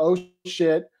 I think, oh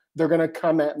shit, they're going to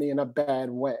come at me in a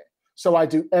bad way. So I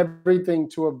do everything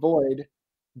to avoid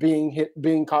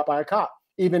being caught by a cop.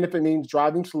 Even if it means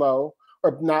driving slow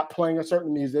or not playing a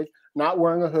certain music, not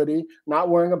wearing a hoodie, not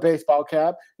wearing a baseball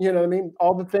cap, you know what I mean?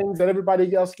 All the things that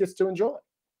everybody else gets to enjoy.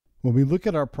 When we look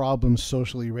at our problems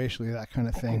socially, racially, that kind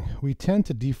of thing, we tend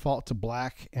to default to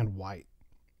black and white.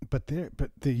 But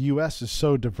the U.S. is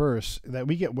so diverse that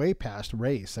we get way past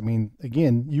race. I mean,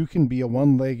 again, you can be a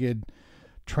one-legged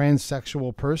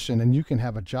transsexual person and you can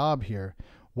have a job here.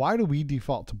 why do we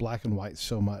default to black and white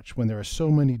so much when there are so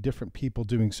many different people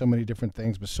doing so many different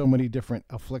things with so many different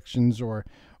afflictions or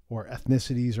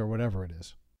ethnicities or whatever it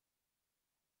is?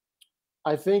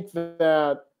 I think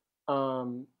that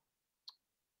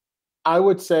I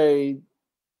would say,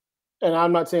 and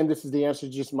I'm not saying this is the answer,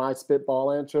 just my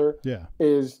spitball answer. Yeah.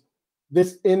 Is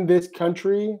this in this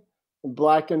country,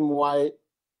 black and white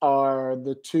are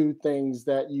the two things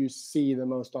that you see the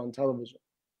most on television.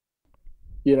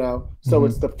 You know, so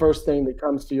it's the first thing that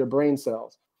comes to your brain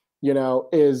cells, you know,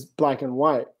 is black and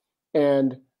white.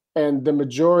 And the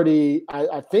majority,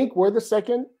 I think we're the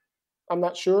second. I'm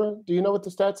not sure. Do you know what the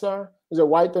stats are? Is it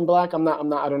white then black? I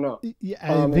don't know. Yeah,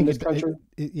 I think in this country.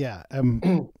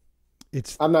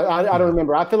 It's. I don't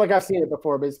remember. I feel like I've seen it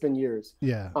before, but it's been years.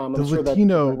 Yeah, I'm the sure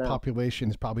Latino population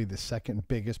is probably the second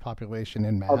biggest population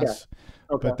in mass.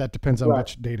 Okay. But that depends on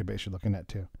which database you're looking at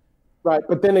too. Right,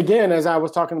 but then again, as I was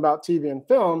talking about TV and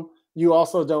film, you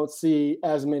also don't see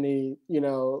as many, you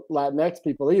know, Latinx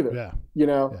people either. Yeah. You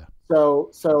know,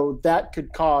 so that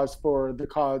could cause for the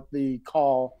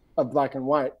call of black and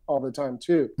white all the time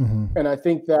too. And I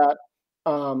think that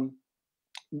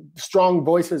strong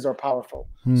voices are powerful.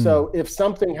 So if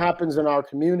something happens in our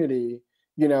community,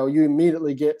 you know, you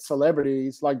immediately get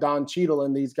celebrities like Don Cheadle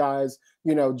and these guys,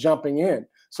 you know, jumping in.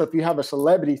 So if you have a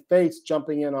celebrity face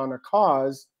jumping in on a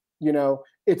cause, you know,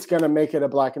 it's going to make it a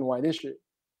black and white issue.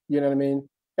 You know what I mean?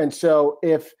 And so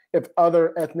if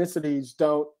other ethnicities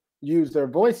don't use their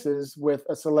voices with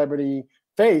a celebrity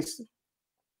face,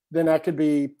 then that could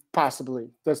be possibly.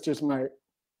 That's just my,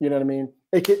 you know what I mean?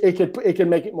 It could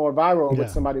make it more viral with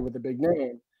somebody with a big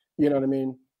name. You know what I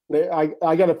mean?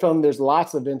 I got a feeling there's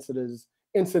lots of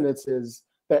incidences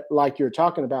that, like you're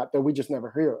talking about, that we just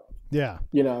never hear of. Yeah.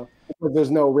 You know, because there's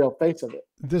no real face of it.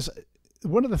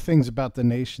 One of the things about the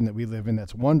nation that we live in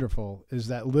that's wonderful is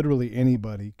that literally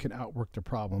anybody can outwork their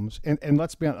problems. And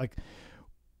let's be honest, like,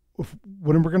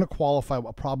 when we're going to qualify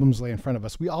what problems lay in front of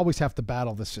us, we always have to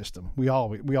battle the system. We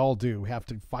all do. We have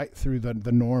to fight through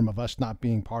the norm of us not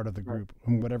being part of the group,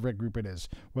 whatever group it is,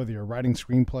 whether you're writing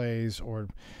screenplays or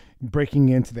breaking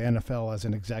into the NFL as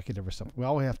an executive or something. We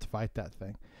always have to fight that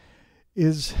thing.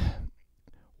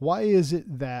 Why is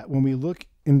it that when we look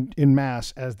in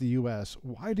mass as the U.S.,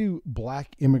 why do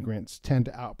black immigrants tend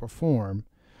to outperform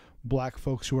black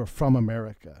folks who are from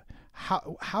America?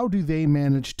 How do they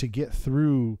manage to get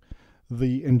through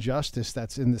the injustice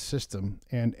that's in the system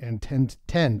and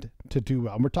tend to do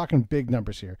well? And we're talking big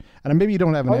numbers here. And maybe you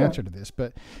don't have an answer to this,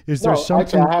 but is there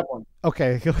something? Actually, I have one.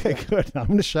 Okay, good. I'm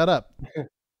going to shut up.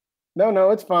 No,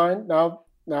 it's fine. Now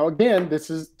again, this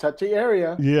is touchy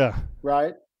area. Yeah.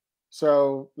 Right.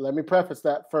 So let me preface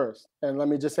that first. And let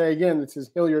me just say again, this is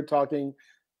Hilliard talking,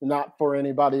 not for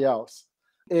anybody else.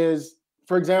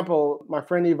 For example, my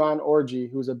friend Yvonne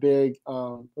Orji, who's a big,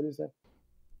 what is that?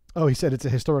 Oh, he said it's a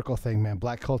historical thing, man.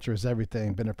 Black culture is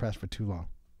everything. Been oppressed for too long.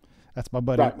 That's my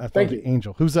buddy. Right. Thank you.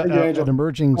 Angel, who's an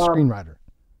emerging screenwriter.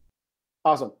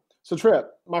 Awesome. So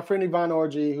Trip, my friend Yvonne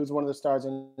Orji, who's one of the stars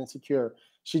in Insecure,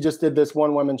 she just did this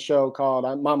one-woman show called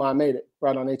Mama, I Made It,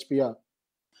 right on HBO.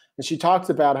 And she talks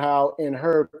about how in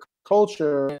her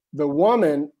culture, the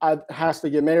woman has to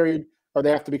get married or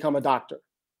they have to become a doctor.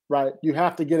 Right? You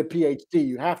have to get a PhD.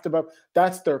 You have to,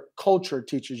 that's their culture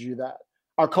teaches you that.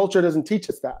 Our culture doesn't teach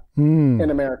us that in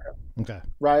America. Okay.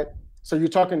 Right? So you're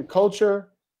talking culture,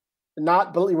 we're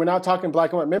not talking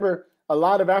black and white. Remember, a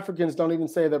lot of Africans don't even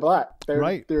say they're black. They're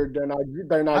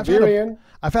Nigerian.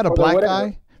 I've had a black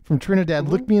guy from Trinidad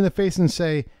look me in the face and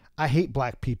say, I hate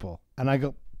black people. And I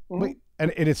go, wait.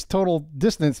 And it's total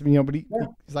distance, you know, but he's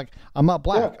like, I'm not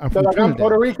black. I'm from Trinidad. I'm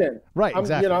Puerto Rican. Right,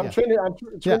 exactly. I'm Trinidad. I'm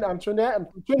from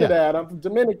Trinidad. I'm from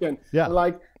Dominican. Yeah.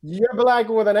 Like, you're black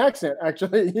with an accent,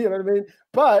 actually. You know what I mean?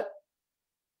 But,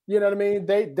 you know what I mean?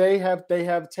 They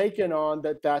have taken on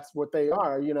that's what they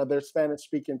are. You know, they're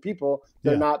Spanish-speaking people.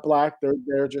 They're not black.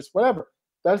 They're just whatever.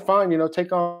 That's fine. You know,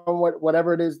 take on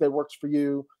whatever it is that works for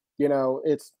you. You know,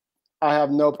 I have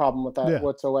no problem with that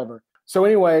whatsoever. So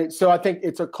anyway, I think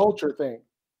it's a culture thing.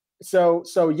 So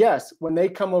yes, when they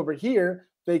come over here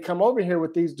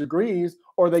with these degrees,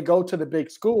 or they go to the big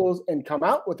schools and come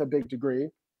out with a big degree,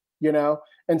 you know?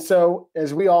 And so,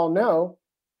 as we all know,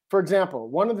 for example,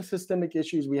 one of the systemic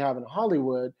issues we have in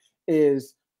Hollywood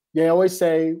is they always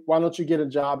say, why don't you get a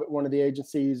job at one of the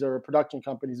agencies or production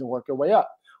companies and work your way up?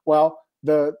 Well,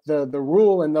 the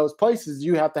rule in those places,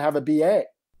 you have to have a BA.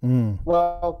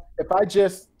 Well, if I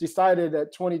just decided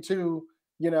at 22,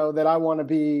 you know, that I want to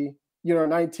be, you know,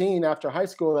 19 after high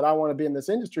school, that I want to be in this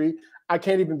industry, I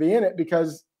can't even be in it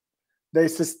because they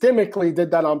systemically did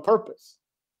that on purpose.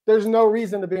 There's no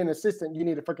reason to be an assistant. You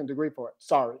need a freaking degree for it.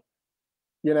 Sorry.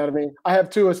 You know what I mean? I have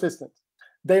 2 assistants.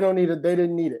 They don't need it. They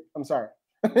didn't need it. I'm sorry.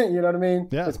 You know what I mean?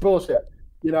 Yeah. It's bullshit,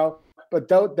 you know? But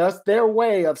that's their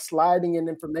way of sliding in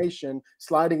information,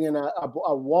 sliding in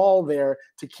a wall there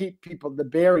to keep the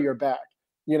barrier back.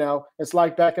 You know, it's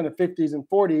like back in the 50s and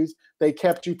 40s, they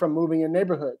kept you from moving in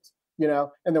neighborhoods, you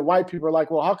know, and the white people are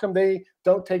like, well, how come they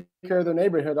don't take care of their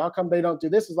neighborhood? How come they don't do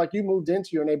this? It's like you moved into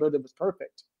your neighborhood that was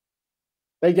perfect.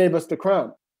 They gave us the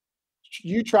crumb.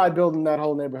 You try building that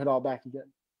whole neighborhood all back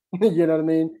again. You know what I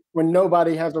mean? When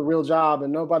nobody has a real job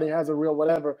and nobody has a real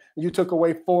whatever, you took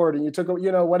away Ford and you took,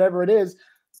 you know, whatever it is,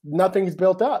 nothing's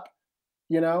built up,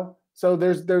 you know? So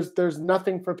there's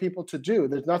nothing for people to do.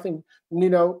 There's nothing, you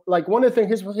know, like one of the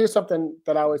things, here's something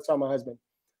that I always tell my husband.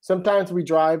 Sometimes we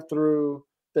drive through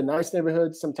the nice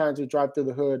neighborhoods. Sometimes we drive through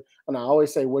the hood. And I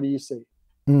always say, what do you see?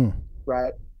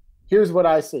 Right? Here's what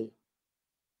I see.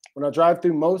 When I drive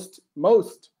through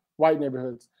most white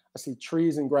neighborhoods, I see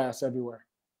trees and grass everywhere.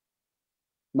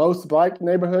 Most black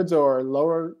neighborhoods or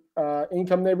lower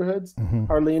income neighborhoods,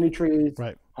 hardly any trees,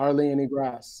 hardly any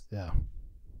grass. Yeah.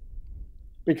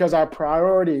 Because our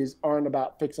priorities aren't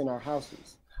about fixing our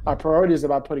houses. Our priority is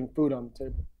about putting food on the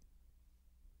table.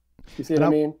 You see what I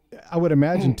mean? I would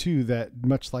imagine too that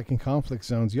much like in conflict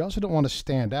zones, you also don't want to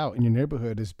stand out in your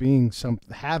neighborhood as being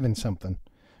having something,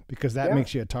 because that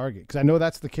makes you a target. Because I know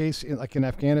that's the case like in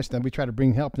Afghanistan. We try to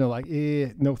bring help and they're like,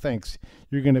 no thanks.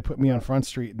 You're going to put me on Front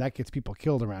Street, and that gets people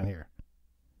killed around here.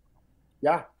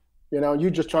 Yeah. You know, you're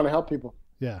just trying to help people.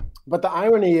 Yeah. But the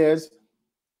irony is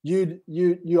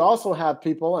you also have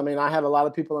people. I mean, I had a lot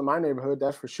of people in my neighborhood,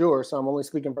 that's for sure. So I'm only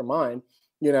speaking for mine.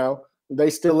 You know,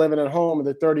 they still living at home and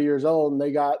they're 30 years old and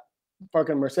they got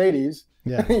fucking Mercedes.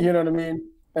 Yeah. You know what I mean?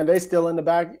 And they still in the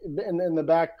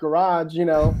back garage, you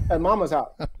know, at mama's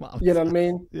house. You know what I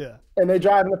mean? Yeah. And they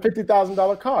driving a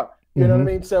 $50,000 car. You know what I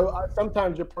mean? So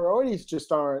sometimes your priorities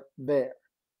just aren't there,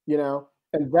 you know?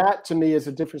 And that to me is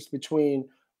a difference between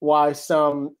why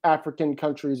some African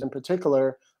countries in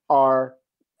particular are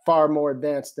far more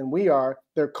advanced than we are.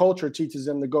 Their culture teaches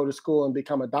them to go to school and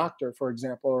become a doctor, for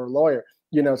example, or a lawyer,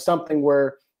 you know, something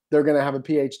where they're going to have a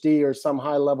PhD or some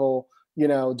high level, you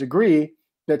know, degree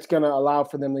that's going to allow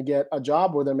for them to get a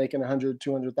job where they're making $100,000,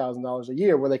 $200,000 a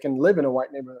year, where they can live in a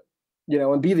white neighborhood, you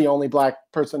know, and be the only black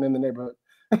person in the neighborhood.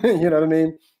 You know what I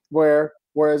mean?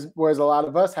 Whereas a lot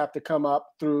of us have to come up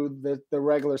through the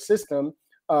regular system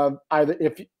of either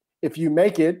if you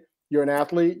make it, you're an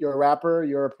athlete, you're a rapper,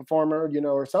 you're a performer, you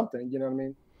know, or something, you know what I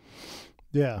mean?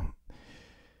 Yeah.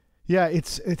 Yeah,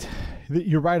 it's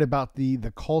you're right about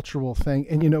the cultural thing.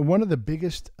 And, you know, one of the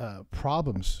biggest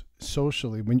problems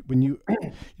socially when you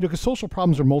know, because social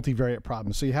problems are multivariate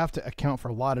problems. So you have to account for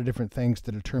a lot of different things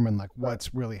to determine like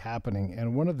what's really happening.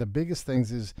 And one of the biggest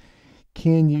things is,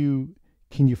 can you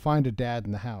find a dad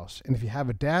in the house? And if you have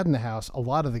a dad in the house, a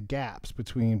lot of the gaps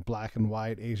between black and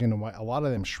white, Asian and white, a lot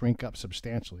of them shrink up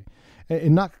substantially.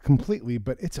 And not completely,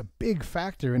 but it's a big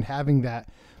factor in having that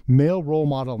male role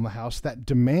model in the house that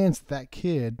demands that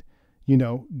kid, you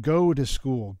know, go to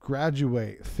school,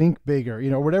 graduate, think bigger, you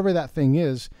know, whatever that thing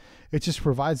is. It just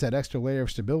provides that extra layer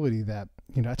of stability that,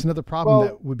 you know, it's another problem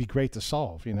that would be great to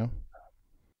solve, you know?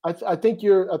 I think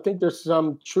there's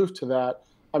some truth to that.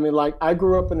 I mean, like I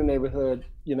grew up in a neighborhood,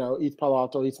 you know, East Palo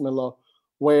Alto, East Menlo,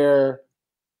 where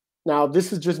now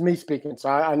this is just me speaking. So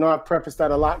I know I've prefaced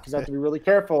that a lot because I have to be really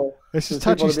careful. This is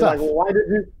touchy stuff. Like, well, why did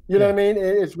you know what I mean?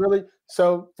 It's really,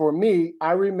 so for me,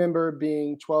 I remember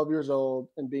being 12 years old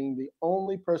and being the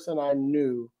only person I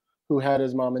knew who had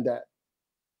his mom and dad.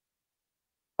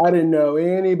 I didn't know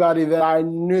anybody that I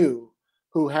knew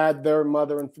who had their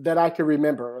mother, and that I could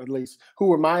remember at least, who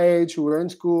were my age, who were in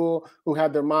school, who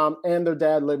had their mom and their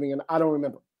dad living in. I don't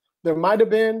remember. There might have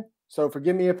been, so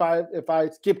forgive me if I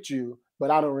skipped you,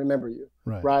 but I don't remember you,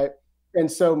 right? And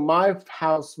so my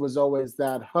house was always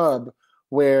that hub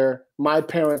where my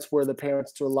parents were the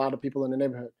parents to a lot of people in the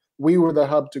neighborhood. We were the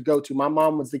hub to go to. My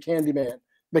mom was the candy man,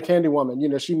 the candy woman. You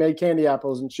know, she made candy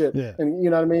apples and shit. Yeah. And you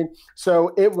know what I mean?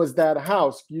 So it was that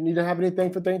house. You need to have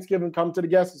anything for Thanksgiving, come to the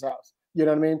guest's house. You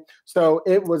know what I mean? So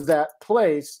it was that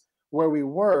place where we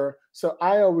were. So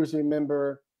I always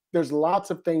remember there's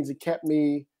lots of things that kept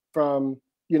me from,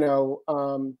 you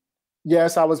know,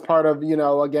 yes, I was part of, you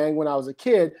know, a gang when I was a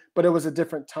kid, but it was a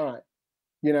different time.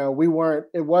 You know,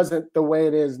 it wasn't the way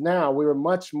it is now. We were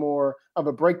much more of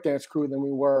a breakdance crew than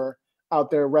we were out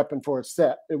there repping for a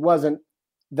set. It wasn't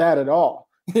that at all.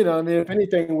 You know what I mean? If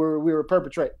anything, we were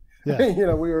perpetrating. Yeah. You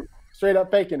know, we were straight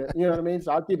up faking it. You know what I mean?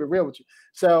 So I'll keep it real with you.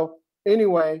 So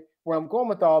anyway, where I'm going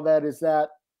with all that is that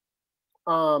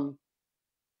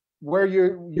where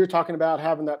you're talking about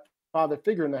having that father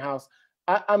figure in the house,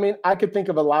 I mean, I could think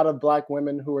of a lot of Black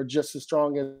women who are just as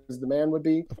strong as the man would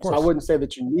be. Of course. So I wouldn't say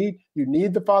that you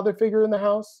need the father figure in the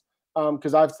house,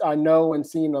 because I know and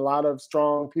seen a lot of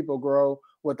strong people grow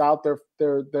without their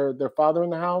father in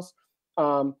the house.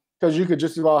 Because you could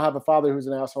just as well have a father who's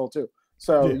an asshole too.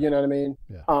 So you know what I mean.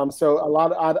 Yeah. So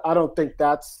I don't think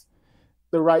that's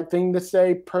the right thing to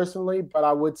say personally, but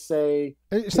I would say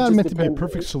it's not meant to be a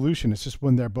perfect solution. It's just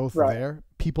when they're both there,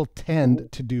 people tend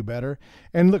to do better.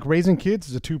 And look, raising kids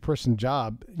is a 2-person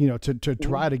job, you know, to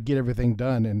try to get everything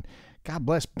done. And God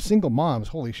bless single moms.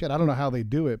 Holy shit. I don't know how they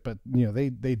do it, but you know, they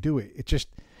do it.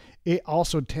 It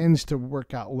also tends to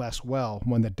work out less well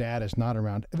when the dad is not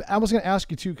around. I was going to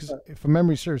ask you too, because if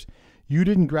memory serves, you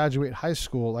didn't graduate high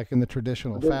school like in the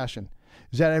traditional fashion.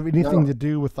 Does that have anything to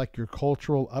do with like your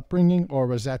cultural upbringing, or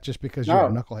was that just because you're a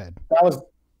knucklehead?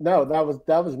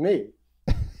 That was me.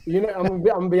 You know, I'm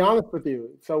gonna be honest with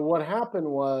you. So what happened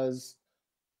was,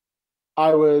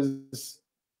 I was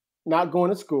not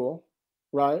going to school,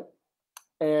 right?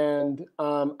 And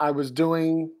I was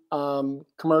doing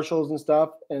commercials and stuff,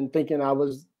 and thinking I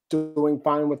was doing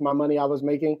fine with my money I was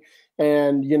making,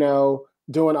 and you know,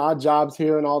 doing odd jobs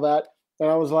here and all that. And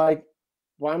I was like,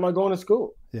 why am I going to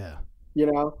school? Yeah. You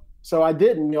know, so I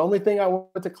didn't. The only thing I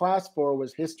went to class for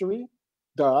was history,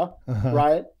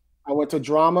 right? I went to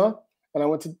drama, and I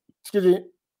went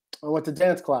to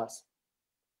dance class.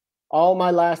 All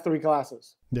my last 3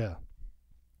 classes. Yeah.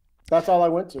 That's all I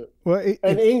went to. Well,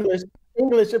 and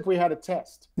English if we had a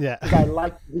test. Yeah. I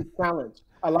like to be challenged.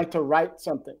 I like to write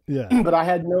something. Yeah. But I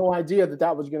had no idea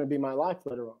that was going to be my life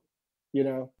later on, you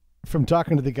know? From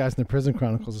talking to the guys in the Prison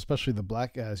Chronicles, especially the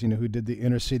Black guys, you know, who did the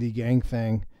inner city gang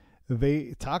thing,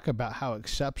 they talk about how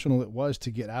exceptional it was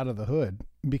to get out of the hood,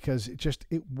 because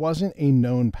it wasn't a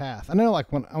known path. I know,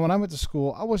 like when I went to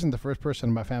school, I wasn't the first person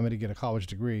in my family to get a college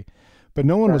degree, but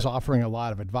no one was offering a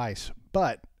lot of advice.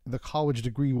 But the college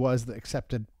degree was the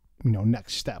accepted, you know,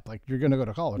 next step. Like, you're going to go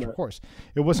to college, of course.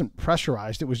 It wasn't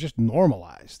pressurized. It was just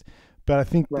normalized. But I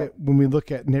think that when we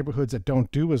look at neighborhoods that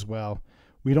don't do as well,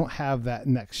 we don't have that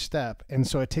next step. And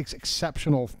so it takes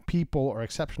exceptional people or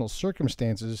exceptional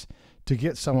circumstances to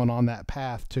get someone on that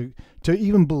path to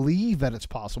even believe that it's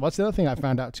possible. That's the other thing I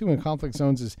found out too in conflict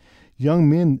zones is young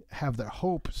men have their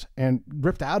hopes and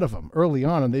ripped out of them early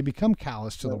on, and they become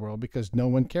callous to the world because no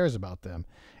one cares about them.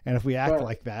 And if we act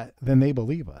like that, then they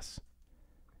believe us.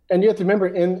 And you have to remember,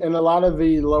 in a lot of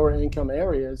the lower income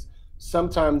areas,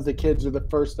 sometimes the kids are the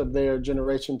first of their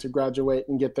generation to graduate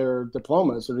and get their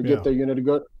diplomas, or to get their, you know,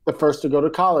 the first to go to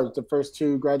college, the first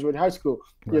to graduate high school.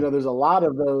 Right. You know, there's a lot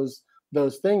of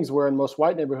those things where in most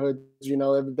white neighborhoods, you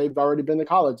know, they've already been to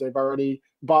college, they've already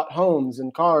bought homes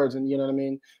and cars, and you know what I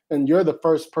mean? And you're the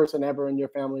first person ever in your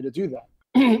family to do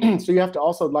that. So you have to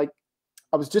also, like,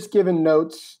 I was just giving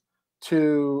notes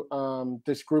to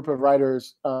this group of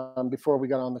writers before we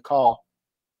got on the call.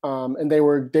 And they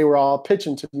were all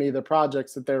pitching to me the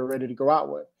projects that they were ready to go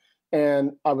out with.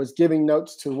 And I was giving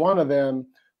notes to one of them,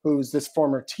 who's this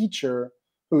former teacher,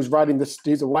 who's writing this.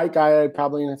 He's a white guy,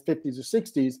 probably in his 50s or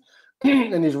 60s,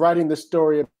 and he's writing this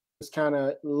story of this kind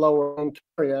of lower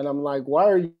area. And I'm like, why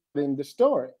are you writing this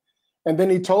story? And then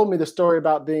he told me the story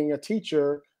about being a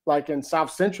teacher, like in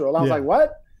South Central. I was like,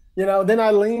 what? You know, then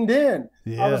I leaned in.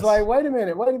 Yes. I was like, wait a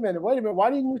minute. Why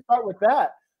didn't you start with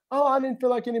that? Oh, I didn't feel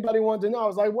like anybody wanted to know. I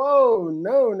was like, whoa,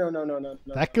 no.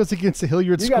 That goes against the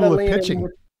Hilliard School of Pitching.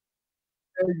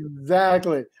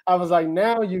 Exactly. I was like,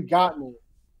 now you got me.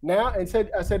 Now, I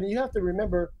said, you have to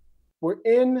remember, we're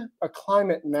in a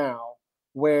climate now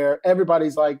where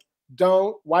everybody's like,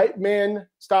 white men,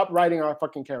 stop writing our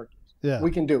fucking characters. Yeah. We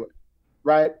can do it,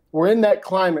 right? We're in that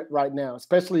climate right now,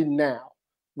 especially now,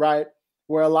 right?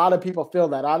 Where a lot of people feel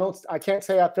that. I can't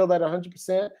say I feel that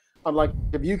 100%. I'm like,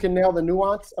 if you can nail the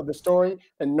nuance of the story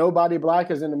and nobody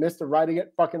Black is in the midst of writing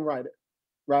it, fucking write it,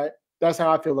 right? That's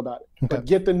how I feel about it. Okay. But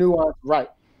get the nuance right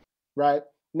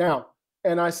now.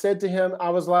 And I said to him,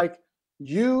 I was like,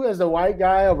 you as a white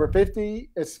guy over 50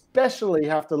 especially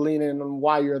have to lean in on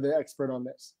why you're the expert on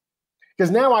this. Because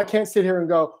now I can't sit here and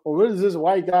go, well, what does this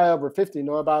white guy over 50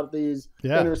 know about these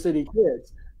inner city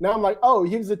kids? Now I'm like, oh,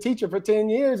 he was a teacher for 10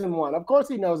 years and one. Of course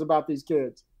he knows about these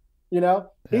kids. You know,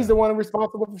 he's the one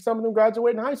responsible for some of them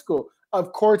graduating high school.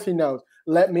 Of course he knows.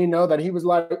 Let me know that he was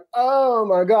like, oh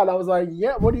my God. I was like,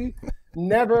 yeah, what do you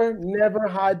never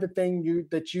hide the thing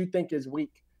that you think is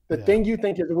weak. The thing you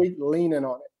think is weak, lean in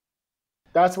on it.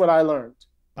 That's what I learned.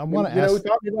 I want to ask. You know who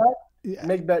taught me that?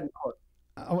 Mick Betancourt.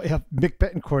 Oh, yeah, Mick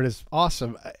Betancourt is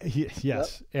awesome.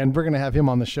 Yes. And we're going to have him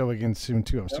on the show again soon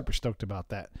too. I'm super stoked about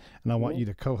that. And I want you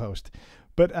to co-host.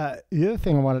 But the other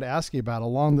thing I wanted to ask you about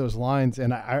along those lines,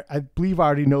 and I believe I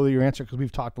already know your answer because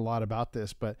we've talked a lot about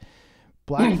this, but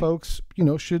Black folks,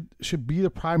 should be the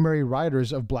primary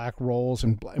writers of Black roles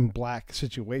and Black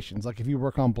situations. Like if you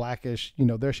work on Blackish,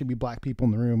 there should be Black people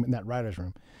in the room, in that writer's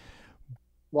room.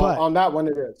 Well, on that one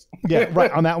it is. Yeah, right.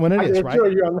 On that one it is, right?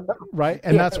 Right.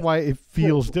 And Yeah. that's why it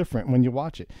feels different when you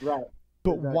watch it. Right.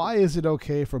 But Exactly. why is it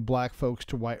okay for Black folks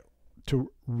to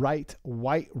write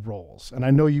white roles? And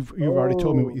I know you've already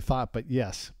told me what you thought, but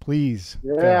yes, please.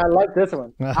 Yeah, I like this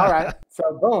one. All right. So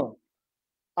boom.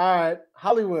 All right,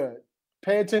 Hollywood.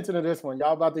 Pay attention to this one.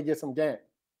 Y'all about to get some game.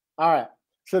 All right.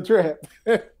 So Trip.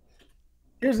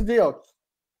 Here's the deal.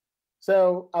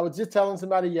 So I was just telling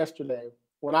somebody yesterday,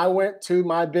 when I went to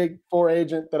my big 4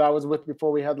 agent that I was with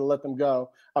before we had to let them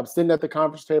go, I'm sitting at the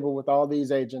conference table with all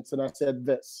these agents, and I said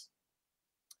this.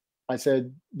 I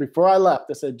said, before I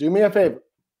left, I said, do me a favor.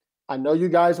 I know you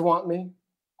guys want me.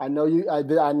 I know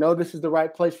I know this is the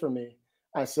right place for me.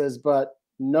 I says, but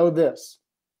know this.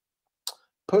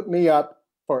 Put me up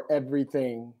for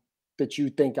everything that you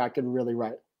think I can really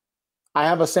write. I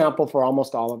have a sample for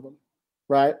almost all of them,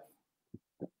 right?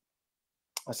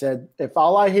 I said, if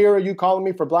all I hear are you calling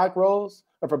me for Black roles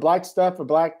or for Black stuff or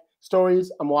Black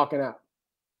stories, I'm walking out.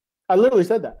 I literally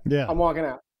said that. Yeah. I'm walking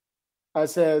out. I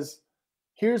says,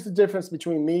 here's the difference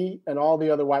between me and all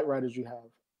the other white writers you have.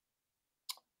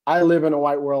 I live in a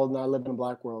white world and I live in a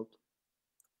Black world.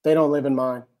 They don't live in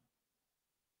mine.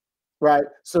 Right?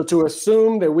 So to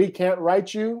assume that we can't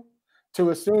write you, to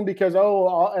assume because,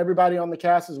 everybody on the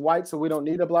cast is white, so we don't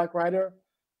need a Black writer,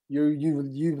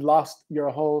 you've lost your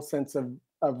whole sense of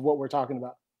what we're talking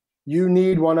about. You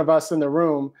need one of us in the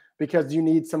room because you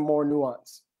need some more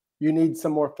nuance. You need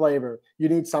some more flavor. You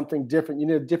need something different. You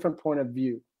need a different point of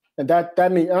view. And that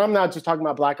means, and I'm not just talking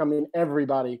about Black, I mean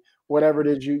everybody, whatever it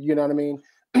is you know what I mean?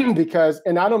 Because,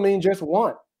 and I don't mean just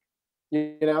one.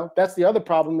 That's the other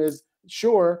problem is,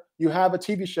 sure, you have a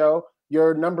TV show,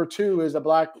 your number 2 is a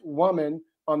Black woman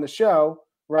on the show,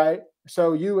 right?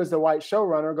 So you as the white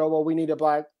showrunner go, well, we need a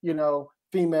Black,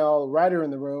 female writer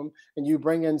in the room, and you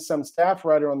bring in some staff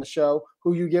writer on the show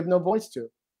who you give no voice to.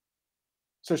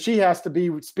 So she has to be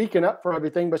speaking up for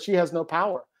everything, but she has no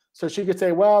power. So she could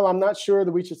say, well, I'm not sure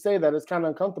that we should say that. It's kind of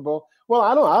uncomfortable. Well,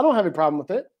 I don't have a problem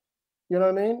with it. You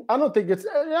know what I mean? I don't think it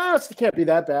can't be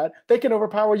that bad. They can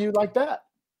overpower you like that.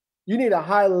 You need a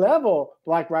high level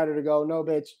Black writer to go, no,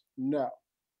 bitch, no,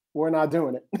 we're not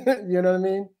doing it. You know what I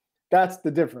mean? That's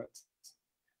the difference.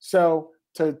 So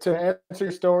to answer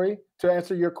your story, to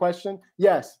answer your question,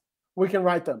 yes, we can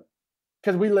write them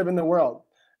because we live in the world.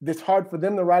 It's hard for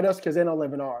them to write us because they don't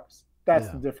live in ours. That's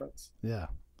the difference. Yeah.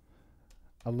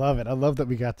 I love it. I love that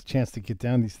we got the chance to get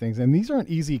down these things. And these aren't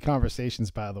easy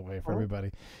conversations, by the way, for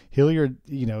everybody. Hilliard,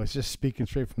 is just speaking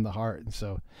straight from the heart. And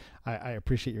so I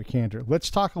appreciate your candor.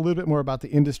 Let's talk a little bit more about the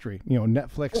industry,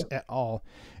 Netflix et al.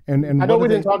 And I know we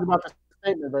didn't talk about the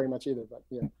statement very much either, but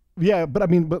yeah. Yeah, but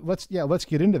let's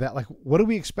get into that. Like, what do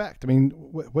we expect? I mean,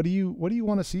 what do you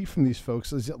want to see from these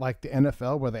folks? Is it like the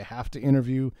NFL where they have to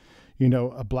interview,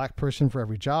 a Black person for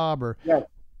every job or? Yeah.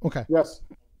 Okay. Yes.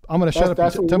 I'm going to shut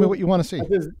up and tell me what you want to see.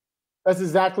 That's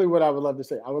exactly what I would love to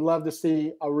see. I would love to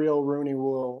see a real Rooney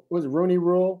Rule. Was it Rooney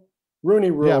Rule?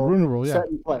 Rooney Rule. Yeah, Rooney Rule. Yeah. Set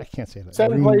in place. I can't say that.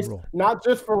 Set in Rooney place, Rule. not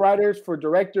just for writers, for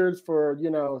directors, for,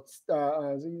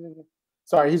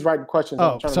 sorry, he's writing questions.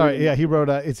 Oh, sorry. Yeah, he wrote,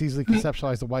 it's easily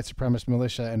conceptualized the white supremacist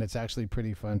militia, and it's actually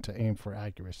pretty fun to aim for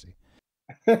accuracy.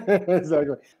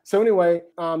 Exactly. So anyway,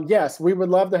 yes, we would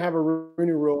love to have a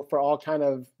Rooney Rule for all kind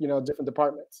of, different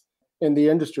departments in the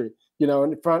industry, in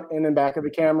the front and in back of the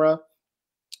camera.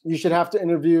 You should have to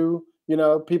interview,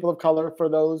 people of color for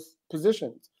those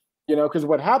positions, because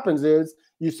what happens is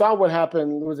you saw what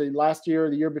happened, was it last year or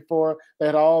the year before? They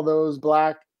had all those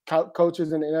Black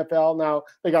coaches in the NFL. Now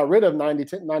they got rid of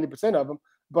 90% of them,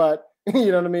 but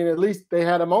you know what I mean? At least they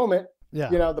had a moment. Yeah.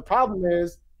 The problem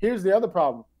is, here's the other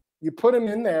problem. You put them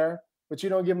in there, but you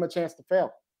don't give them a chance to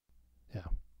fail. Yeah.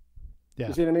 Yeah.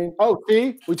 You see what I mean? Oh,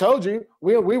 see, we told you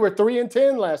we were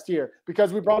 3-10 last year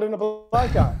because we brought in a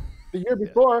Black guy. The year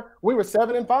before, we were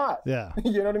 7-5. Yeah.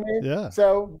 You know what I mean? Yeah.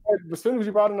 So as soon as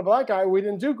you brought in a Black guy, we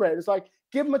didn't do great. It's like,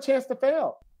 give him a chance to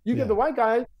fail. You give the white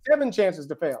guy 7 chances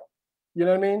to fail. You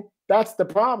know what I mean? That's the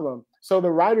problem. So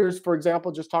the writers, for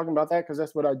example, just talking about that, because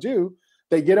that's what I do,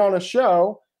 they get on a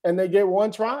show and they get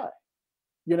 1 try,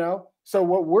 So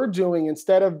what we're doing,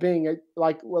 instead of being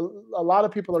a lot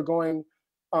of people are going,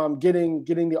 getting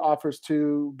the offers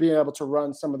to being able to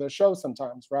run some of their shows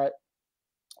sometimes, right?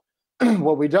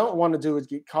 What we don't want to do is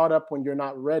get caught up when you're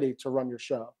not ready to run your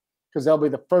show, because they'll be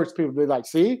the first people to be like,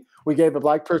 see, we gave a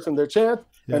Black person their chance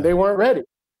and they weren't ready.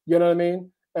 You know what I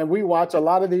mean? And we watch a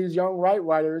lot of these young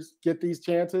writers get these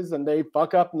chances and they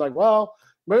fuck up and like, well,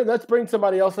 let's bring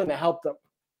somebody else in to help them.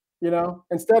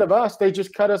 Instead of us, they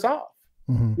just cut us off.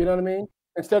 Mm-hmm. You know what I mean?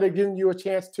 Instead of giving you a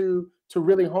chance to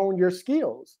really hone your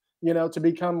skills, to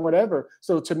become whatever.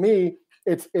 So to me,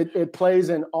 it plays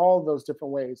in all those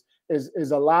different ways.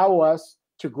 Is allow us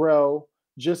to grow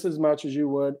just as much as you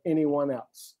would anyone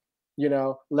else.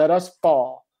 Let us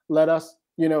fall. Let us,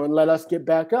 and let us get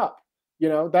back up.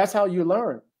 That's how you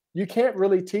learn. You can't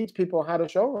really teach people how to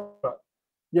show run.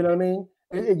 You know what I mean?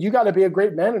 You got to be a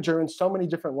great manager in so many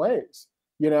different ways.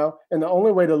 And the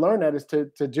only way to learn that is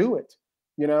to do it.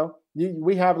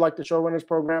 We have like the showrunners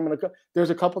program, and there's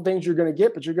a couple things you're going to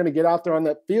get, but you're going to get out there on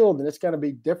that field, and it's going to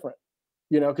be different.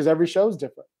 Because every show's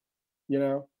different.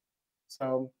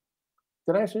 So.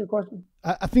 Did I answer your question?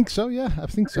 I think so. Yeah, I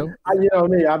think so.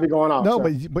 Me, I'll be going off. No, so.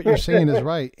 but what you're saying is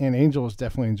right, and Angel is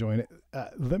definitely enjoying it.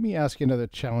 Let me ask you another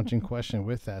challenging question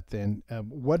with that. Then,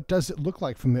 what does it look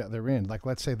like from the other end? Like,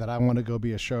 let's say that I want to go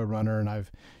be a showrunner, and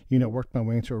I've, worked my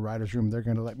way into a writer's room. They're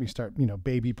going to let me start,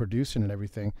 baby producing and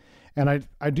everything, and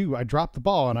I drop the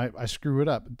ball and I screw it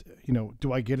up.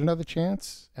 Do I get another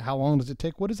chance? How long does it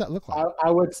take? What does that look like?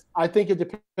 I think it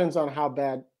depends on how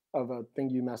bad of a thing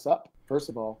you mess up. First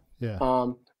of all. Yeah.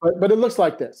 But it looks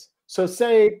like this. So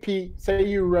say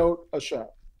you wrote a show,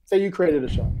 say you created a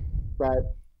show, right?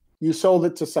 You sold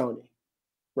it to Sony,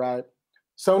 right?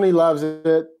 Sony loves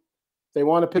it. They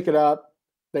want to pick it up.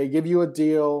 They give you a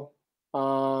deal,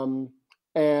 and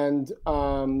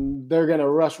they're going to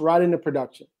rush right into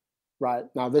production, right?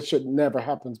 Now this shit never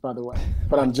happens, by the way,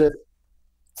 but I'm just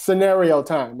scenario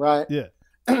time, right? Yeah.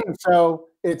 So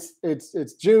it's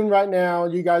June right now.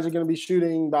 You guys are going to be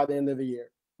shooting by the end of the year.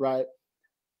 Right.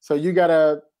 So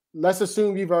let's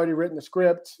assume you've already written the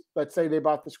script. Let's say they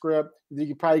bought the script.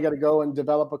 You probably got to go and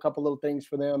develop a couple little things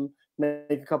for them,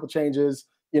 make a couple changes,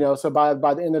 so by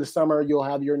the end of the summer, you'll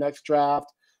have your next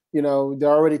draft. They're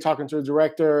already talking to the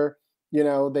director.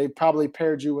 They probably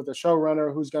paired you with a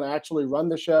showrunner who's going to actually run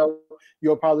the show.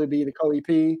 You'll probably be the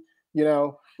co-EP,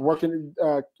 working,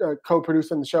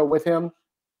 co-producing the show with him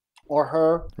or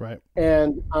her. Right.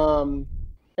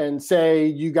 And say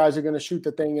you guys are going to shoot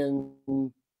the thing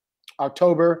in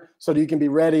October so that you can be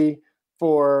ready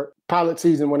for pilot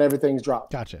season when everything's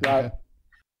dropped. Gotcha. Right. Okay.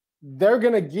 They're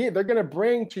going to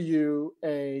bring to you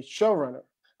a showrunner.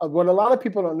 What a lot of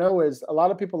people don't know is a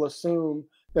lot of people assume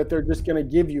that they're just going to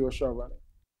give you a showrunner,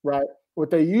 right?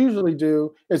 What they usually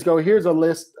do is go, here's a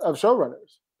list of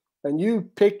showrunners, and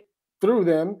you pick through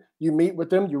them, you meet with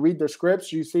them, you read their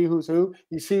scripts, you see who's who,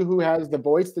 you see who has the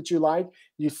voice that you like,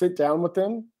 you sit down with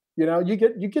them, you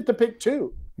get to pick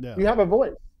two. Yeah. You have a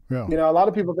voice. Yeah. A lot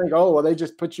of people think, oh, well, they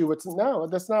just put you with, no,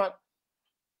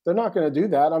 they're not going to do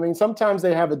that. I mean, sometimes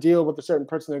they have a deal with a certain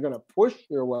person they're going to push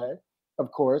your way,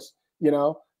 of course,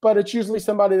 but it's usually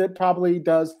somebody that probably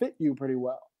does fit you pretty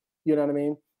well. You know what I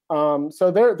mean?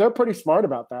 So they're pretty smart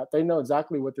about that. They know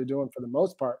exactly what they're doing for the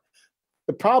most part.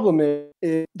 The problem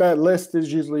is that list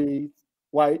is usually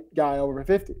white guy over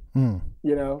 50, 9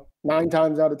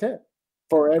 times out of 10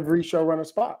 for every showrunner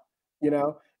spot,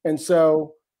 And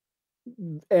so,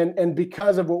 and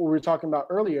because of what we were talking about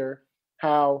earlier,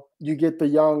 how you get the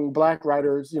young Black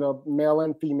writers, male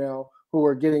and female, who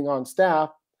are getting on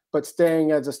staff, but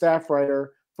staying as a staff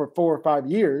writer for 4 or 5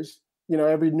 years,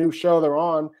 every new show they're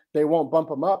on, they won't bump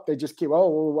them up. They just keep,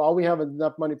 all we have is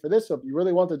enough money for this. So if you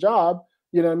really want the job,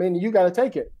 you know what I mean? You got to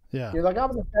take it. Yeah. You're like, I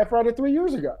was a staff writer 3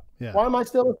 years ago. Yeah. Why am I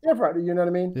still a staff writer? You know what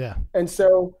I mean? Yeah. And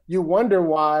so you wonder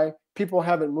why people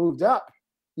haven't moved up,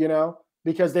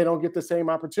 because they don't get the same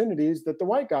opportunities that the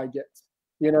white guy gets.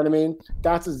 You know what I mean?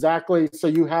 That's exactly, so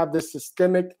you have this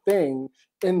systemic thing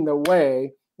in the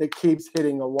way that keeps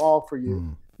hitting a wall for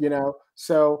you,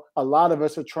 So a lot of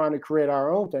us are trying to create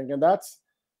our own thing. And that's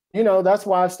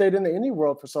why I've stayed in the indie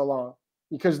world for so long,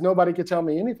 because nobody can tell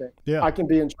me anything. Yeah. I can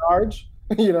be in charge.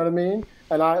 You know what I mean?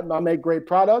 And I make great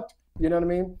product, you know what I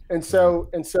mean?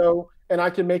 And I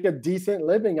can make a decent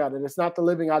living out of it. It's not the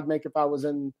living I'd make if I was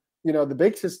in, the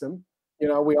big system.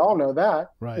 We all know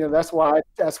that. Right. That's why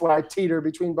I teeter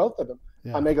between both of them.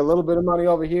 Yeah. I make a little bit of money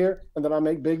over here, and then I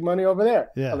make big money over there.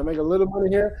 Yeah. And I make a little money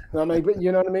here, and I make,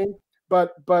 you know what I mean?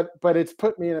 But it's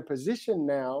put me in a position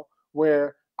now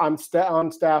where I'm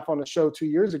on staff on a show 2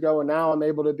 years ago, and now I'm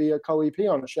able to be a co-EP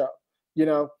on a show,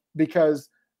 because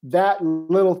that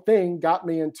little thing got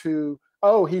me into,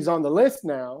 oh, he's on the list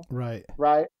now. Right.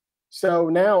 Right. So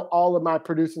now all of my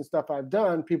producing stuff I've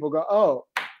done, people go, oh,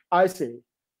 I see.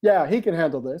 Yeah, he can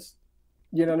handle this.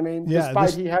 You know what I mean? Yeah,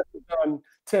 Despite he hasn't done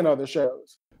 10 other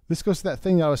shows. this goes to that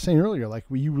thing I was saying earlier, like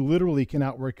where you literally can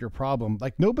outwork your problem.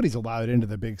 Like nobody's allowed into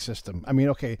the big system. I mean,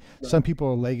 okay, some people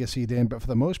are legacied in, but for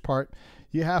the most part,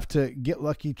 you have to get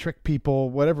lucky, trick people,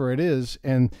 whatever it is.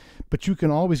 But you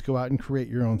can always go out and create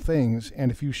your own things. And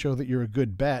if you show that you're a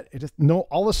good bet,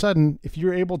 all of a sudden, if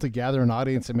you're able to gather an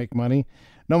audience and make money,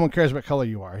 no one cares what color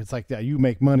you are. It's like that. You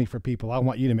make money for people. I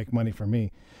want you to make money for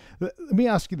me. Let me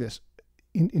ask you this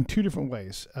in two different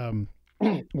ways.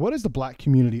 What does the Black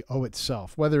community owe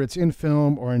itself, whether it's in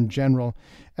film or in general?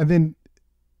 And then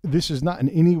this is not in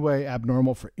any way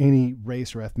abnormal for any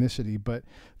race or ethnicity, but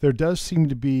there does seem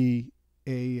to be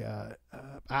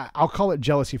I'll call it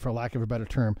jealousy for lack of a better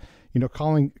term,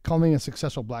 calling a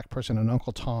successful Black person an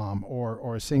Uncle Tom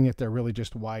or saying that they're really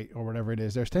just white or whatever it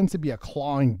is. There tends to be a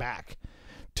clawing back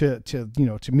to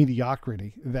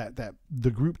mediocrity that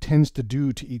the group tends to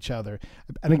do to each other.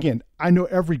 And again, I know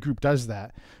every group does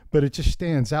that, but it just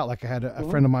stands out. Like I had a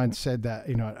friend of mine said that,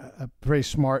 a very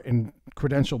smart and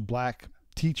credentialed Black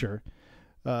teacher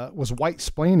was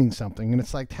white-splaining something. And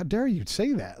it's like, how dare you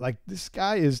say that? Like, this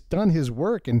guy has done his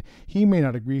work and he may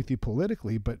not agree with you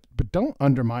politically, but don't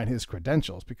undermine his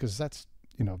credentials, because that's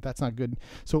not good.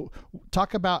 So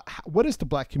talk about what does the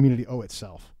Black community owe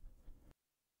itself?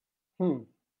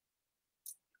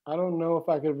 I don't know if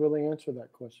I could really answer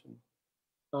that question.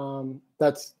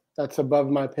 That's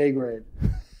above my pay grade,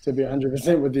 to be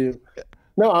 100% with you.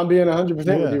 No, I'm being 100%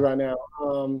 with you right now.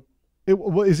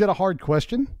 Is it a hard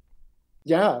question?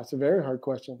 Yeah, it's a very hard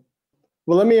question.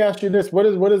 Well, let me ask you this: what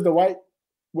is the white?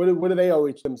 What do they owe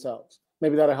each themselves?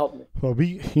 Maybe that'll help me. Well,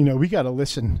 we got to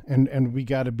listen and we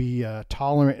got to be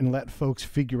tolerant and let folks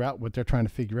figure out what they're trying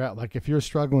to figure out. Like if you're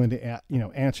struggling to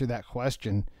answer that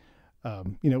question,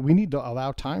 we need to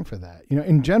allow time for that.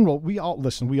 In general, we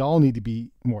all need to be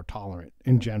more tolerant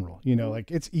in general. Like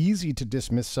it's easy to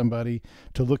dismiss somebody,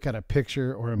 to look at a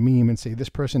picture or a meme and say, this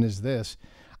person is this.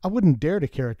 I wouldn't dare to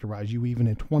characterize you even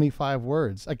in 25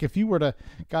 words. Like if you were to,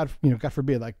 God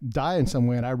forbid, like die in some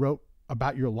way and I wrote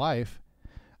about your life,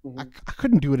 I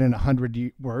couldn't do it in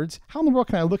 100 words. How in the world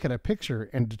can I look at a picture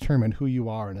and determine who you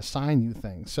are and assign you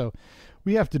things? So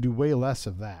we have to do way less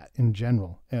of that in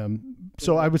general.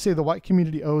 So I would say the white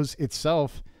community owes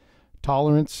itself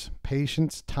tolerance,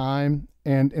 patience, time,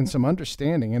 and some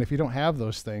understanding. And if you don't have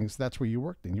those things, that's where you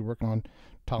work. Then you work on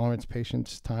tolerance,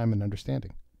 patience, time, and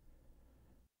understanding.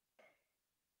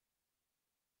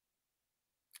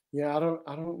 Yeah, I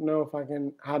don't know if I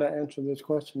can how to answer this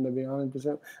question, to be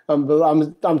 100%.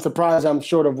 But I'm surprised I'm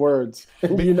short of words.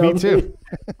 Me too.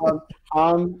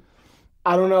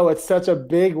 I don't know. It's such a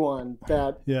big one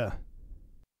that yeah.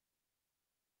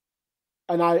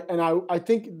 And I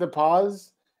think the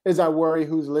pause is I worry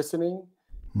who's listening,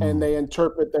 and they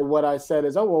interpret that what I said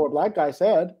is, oh well, a Black guy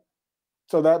said,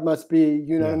 so that must be,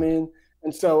 what I mean.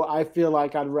 And so I feel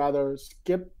like I'd rather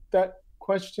skip that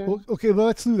question. Well, okay, well,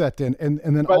 let's do that then, and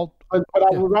then but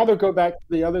I would rather go back to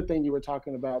the other thing you were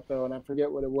talking about, though, and I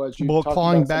forget what it was.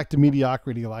 Clawing back to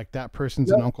mediocrity, like that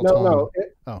person's an Uncle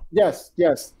Tom. Yes.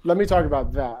 Let me talk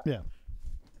about that. Yeah.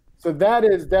 So that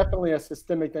is definitely a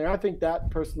systemic thing. I think that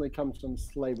personally comes from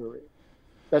slavery.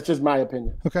 That's just my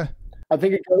opinion. Okay. I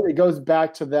think it goes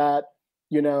back to that.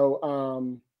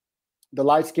 The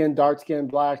light-skinned,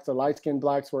 dark-skinned Blacks. The light-skinned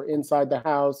Blacks were inside the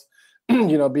house,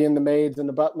 being the maids and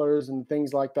the butlers and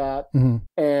things like that. Mm-hmm.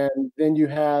 And then you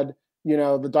had,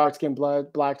 the dark-skinned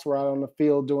Blacks were out on the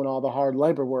field doing all the hard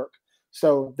labor work.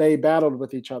 So they battled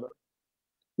with each other.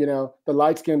 The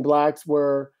light-skinned Blacks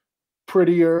were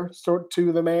prettier sort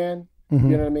to the man. Mm-hmm.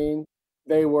 You know what I mean?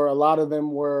 A lot of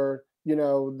them were,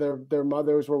 their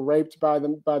mothers were raped by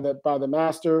the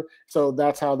master. So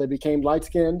that's how they became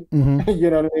light-skinned. Mm-hmm. You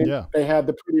know what I mean? Yeah. They had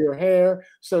the prettier hair.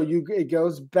 So it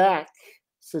goes back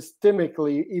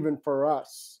systemically, even for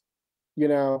us,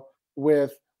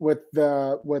 with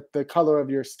the color of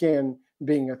your skin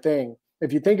being a thing.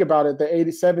 If you think about it, the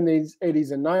 70s,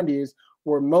 80s, and 90s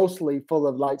were mostly full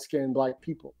of light-skinned Black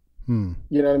people. You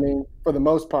know what I mean? For the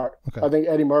most part. Okay. I think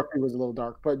Eddie Murphy was a little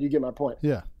dark, but you get my point.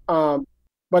 Yeah.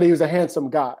 But he was a handsome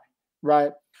guy,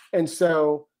 right? And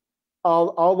so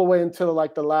all the way until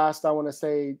like the last, I want to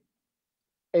say,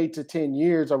 8 to 10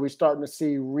 years, are we starting to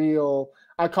see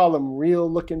I call them real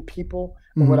looking people.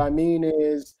 And what I mean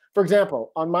is, for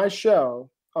example, on my show,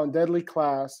 on Deadly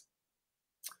Class,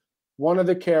 one of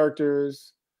the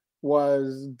characters he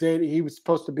was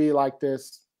supposed to be like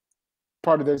this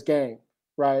part of this gang,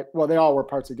 right? Well, they all were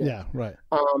parts of the gang. Yeah, right.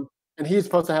 And he's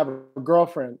supposed to have a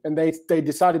girlfriend, and they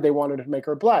decided they wanted to make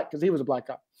her Black because he was a Black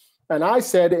guy. And I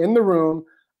said in the room,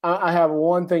 I have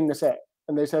one thing to say.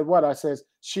 And they said, what? I says,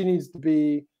 she needs to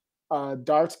be a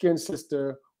dark-skinned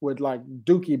sister with like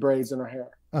dookie braids in her hair.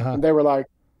 Uh-huh. And they were like,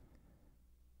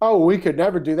 "Oh, we could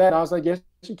never do that." I was like, "Yes,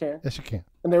 you can." Yes, you can.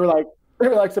 And they were like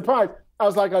surprised. I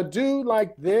was like, "A dude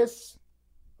like this,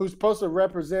 who's supposed to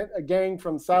represent a gang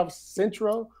from South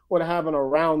Central, would have an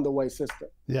around the way system."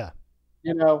 Yeah.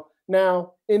 You know.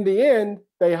 Now, in the end,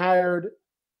 they hired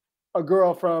a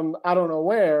girl from I don't know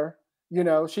where. You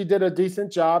know, she did a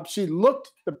decent job. She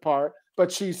looked the part,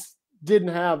 but she didn't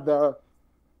have the,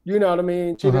 you know what I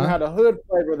mean? She didn't have the hood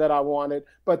flavor that I wanted,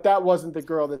 but that wasn't the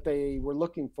girl that they were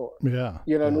looking for. Yeah.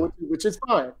 You know, which is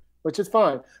fine. But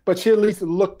she at least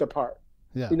looked the part.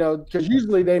 Yeah. You know, because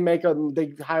usually they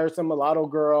hire some mulatto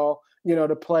girl, you know,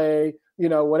 to play, you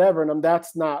know, whatever. And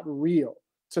that's not real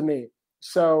to me.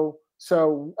 So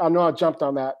I know I jumped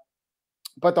on that.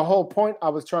 But the whole point I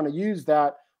was trying to use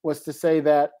that was to say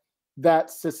that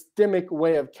systemic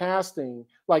way of casting,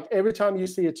 like every time you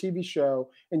see a TV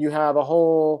show and you have a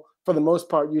whole, for the most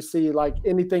part, you see like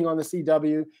anything on the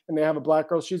CW and they have a black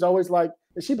girl, she's always like,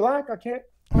 is she black? I can't,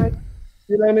 like,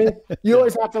 you know what I mean? You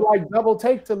always have to like double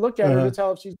take to look at her to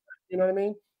tell if she's, you know what I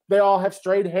mean? They all have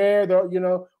straight hair, they're, you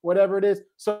know, whatever it is.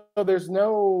 So there's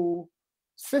no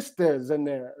sisters in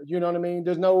there, you know what I mean?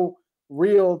 There's no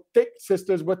real thick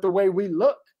sisters with the way we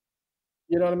look.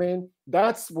 You know what I mean?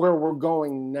 That's where we're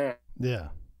going now. Yeah.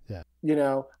 Yeah. You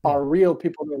know, are real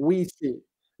people that we see,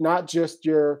 not just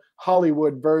your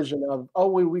Hollywood version of, oh,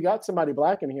 we got somebody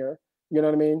black in here. You know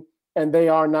what I mean? And they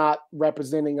are not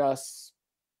representing us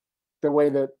the way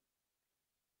that.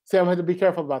 See, I'm going to be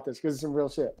careful about this because it's some real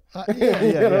shit. But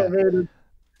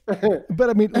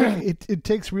I mean, it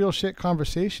takes real shit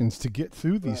conversations to get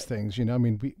through these things. You know, I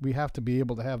mean, we have to be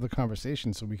able to have the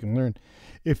conversation so we can learn.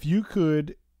 If you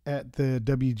could, at the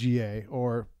WGA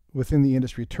or within the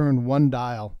industry, turn one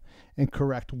dial and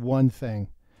correct one thing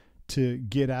to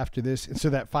get after this, and so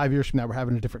that 5 years from now we're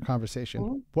having a different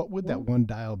conversation, what would that one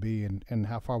dial be, and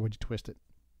how far would you twist it?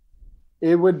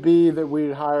 It would be that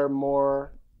we'd hire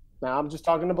more. Now I'm just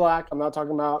talking to black. I'm not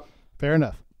talking about. Fair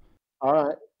enough. All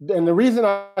right. And the reason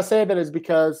I say that is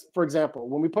because, for example,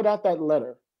 when we put out that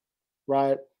letter,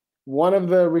 right, one of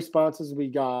the responses we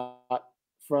got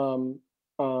from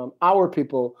our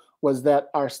people was that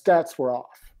our stats were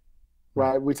off,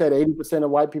 right? We said 80% of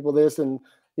white people this and,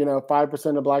 you know,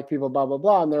 5% of black people, blah, blah,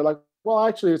 blah. And they're like, well,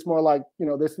 actually, it's more like, you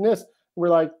know, this and this. We're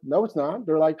like, no, it's not.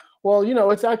 They're like, well, you know,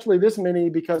 it's actually this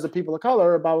many because of people of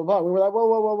color, blah, blah, blah. We were like, whoa,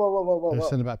 whoa, whoa, whoa, whoa, whoa,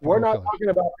 whoa. We're not talking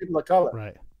about people of color.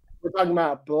 Right. We're talking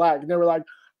about black. And they were like,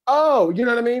 oh, you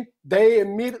know what I mean? They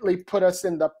immediately put us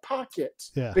in the pocket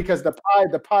because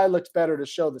the pie looks better to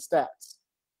show the stats.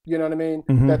 You know what I mean?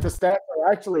 Mm-hmm. That the stats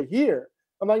are actually here.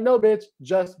 I'm like, no, bitch,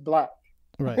 just black.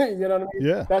 Right. You know what I mean?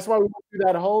 Yeah. That's why we do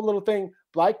that whole little thing.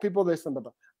 Black people, this and the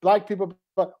black people,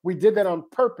 but we did that on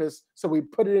purpose. So we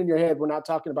put it in your head. We're not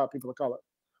talking about people of color.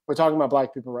 We're talking about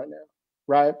black people right now.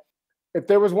 Right. If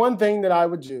there was one thing that I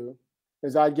would do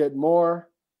is I'd get more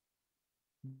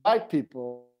black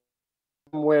people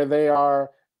where they are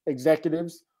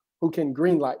executives who can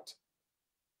greenlight.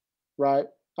 Right.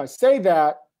 I say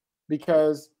that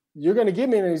because you're going to give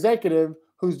me an executive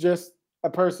who's just a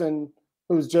person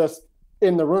who's just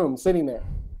in the room sitting there.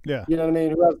 Yeah. You know what I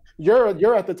mean?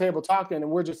 You're at the table talking and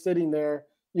we're just sitting there,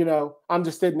 you know, I'm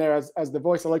just sitting there as the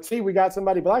voice. I'm like, see, we got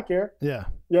somebody black here. Yeah.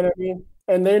 You know what I mean?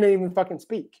 And they didn't even fucking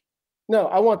speak. No,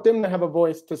 I want them to have a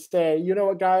voice to say, you know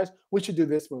what, guys, we should do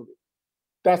this movie.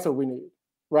 That's what we need,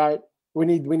 right? We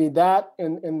need that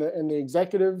in the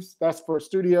executives. That's for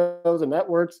studios and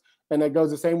networks. And that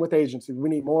goes the same with agencies. We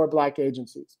need more black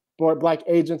agencies, more black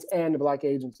agents and black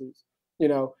agencies. You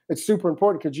know, it's super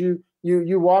important because you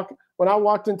walk. When I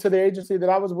walked into the agency that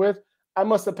I was with, I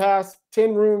must have passed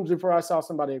 10 rooms before I saw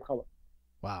somebody of color.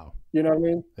 Wow. You know what I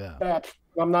mean? Yeah.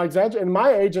 I'm not exaggerating. And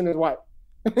my agent is white.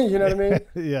 You know what I mean?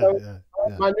 Yeah, so yeah.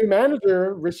 My new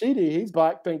manager, Rashidi, he's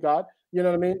black, thank God. You know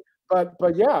what I mean?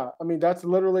 But yeah, I mean, that's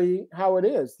literally how it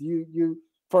is. You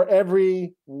for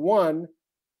every one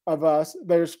of us,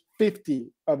 there's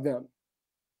 50 of them,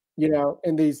 you know,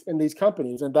 in these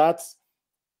companies. And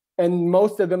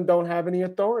most of them don't have any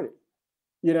authority,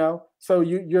 you know? So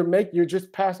you're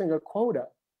just passing a quota.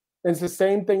 And it's the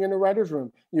same thing in the writer's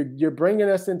room. You're bringing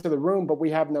us into the room, but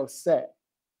we have no say.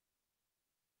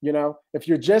 You know, if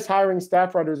you're just hiring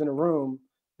staff writers in a room,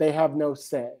 they have no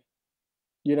say.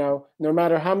 You know, no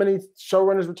matter how many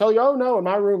showrunners will tell you, oh no, in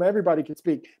my room, everybody can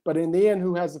speak. But in the end,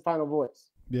 who has the final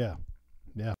voice? Yeah.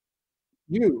 Yeah.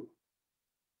 You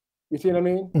see what I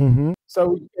mean? Mm-hmm.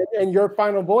 So, and your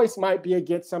final voice might be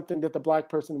against something that the black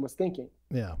person was thinking.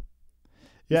 Yeah.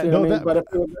 Yeah. No, that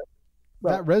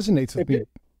resonates with me.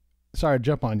 Sorry to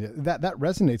jump on you. That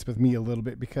resonates with me a little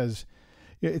bit because,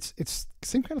 it's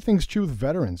same kind of things true with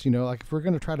veterans. Like if we're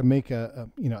going to try to make a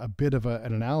bit of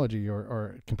an analogy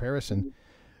or a comparison,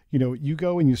 you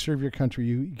go and you serve your country,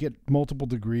 you get multiple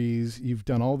degrees, you've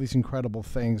done all these incredible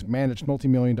things, managed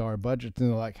multi-million-dollar budgets, and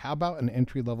they're like, how about an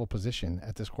entry-level position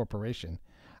at this corporation?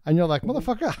 And you're like,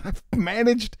 motherfucker, I've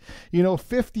managed,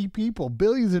 50 people,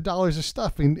 billions of dollars of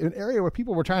stuff in an area where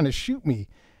people were trying to shoot me.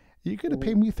 You could have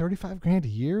paid me $35,000 a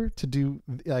year to do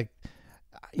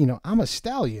I'm a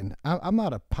stallion. I'm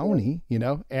not a pony,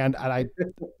 and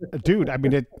dude, I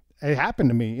mean, it happened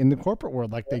to me in the corporate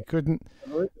world. Like they couldn't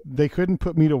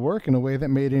put me to work in a way that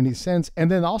made any sense. And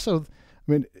then also,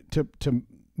 I mean, to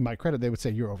my credit, they would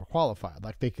say you're overqualified.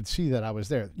 Like they could see that I was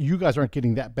there. You guys aren't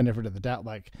getting that benefit of the doubt.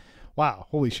 Like, wow,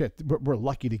 holy shit, we're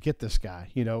lucky to get this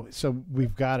guy, so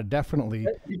we've got to definitely,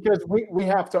 because we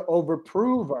have to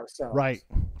overprove ourselves. Right.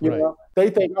 You know, they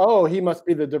think, oh, he must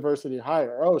be the diversity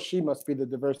hire. Oh, she must be the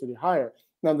diversity hire.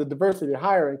 Now, the diversity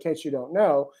hire, in case you don't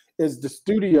know, is the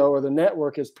studio or the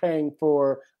network is paying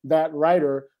for that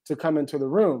writer to come into the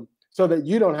room so that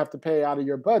you don't have to pay out of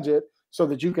your budget so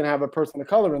that you can have a person of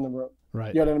color in the room.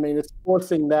 Right. You know what I mean? It's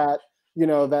forcing that,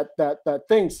 that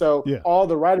thing. So all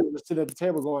the writers are sitting at the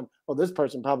table going, well, this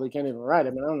person probably can't even write. I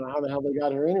mean, I don't know how the hell they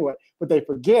got here anyway. But they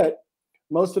forget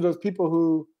most of those people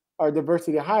who are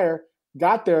diversity hire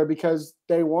got there because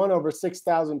they won over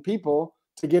 6,000 people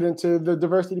to get into the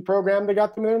diversity program that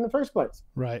got them there in the first place.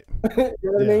 Right. You know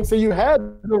what I mean? So you had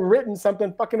written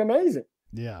something fucking amazing.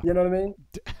 Yeah. You know what I mean?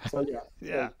 So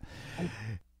yeah.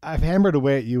 I've hammered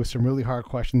away at you with some really hard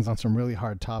questions on some really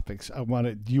hard topics.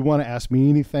 Do you want to ask me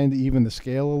anything to even the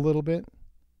scale a little bit?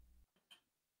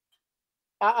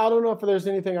 I don't know if there's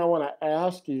anything I want to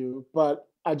ask you, but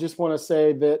I just want to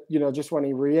say that, just want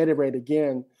to reiterate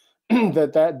again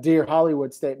that Dear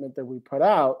Hollywood statement that we put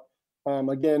out,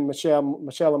 again, Michelle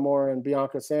Amor and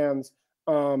Bianca Sands,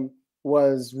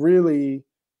 was really,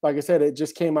 like I said, it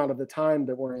just came out of the time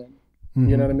that we're in. Mm-hmm.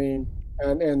 You know what I mean?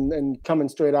 And coming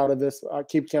straight out of this, I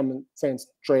keep saying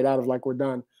straight out of like we're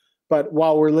done. But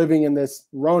while we're living in this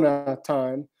Rona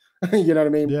time, you know what I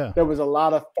mean? Yeah. There was a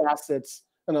lot of facets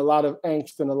and a lot of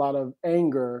angst and a lot of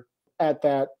anger at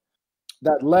that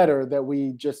letter that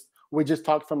we just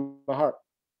talked from the heart.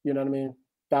 You know what I mean?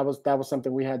 That was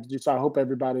something we had to do. So I hope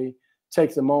everybody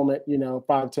takes a moment,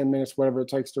 5-10 minutes, whatever it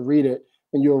takes to read it,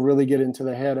 and you'll really get into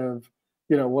the head of,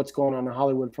 what's going on in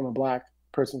Hollywood from a Black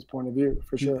person's point of view,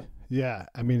 for sure. Yeah,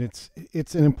 I mean,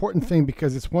 it's an important thing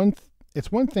because it's one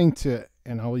thing to,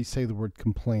 and I always say the word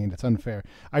complain. It's unfair.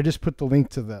 I just put the link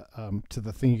to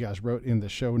the thing you guys wrote in the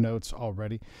show notes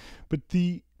already, but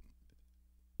the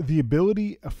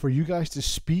ability for you guys to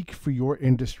speak for your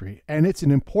industry, and it's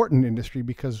an important industry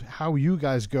because how you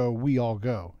guys go, we all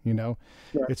go. Right.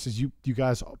 It's as you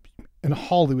guys in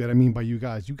Hollywood. I mean, by you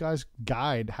guys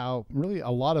guide how really a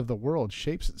lot of the world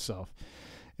shapes itself.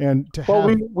 And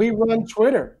we run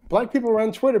Twitter. Black people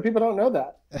run Twitter. People don't know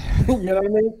that. You know what I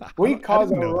mean? We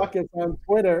cause a ruckus on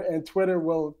Twitter, and Twitter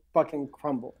will fucking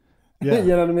crumble. Yeah. You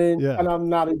know what I mean? Yeah. And I'm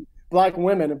not Black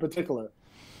women in particular.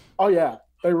 Oh yeah,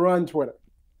 they run Twitter.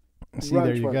 See,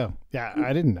 there you go. Yeah,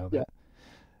 I didn't know that.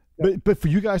 Yeah. But for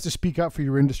you guys to speak up for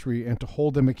your industry and to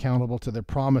hold them accountable to their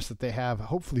promise that they have,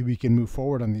 hopefully we can move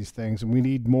forward on these things. And we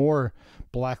need more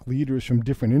Black leaders from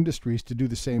different industries to do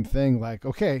the same thing. Like,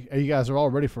 okay, you guys are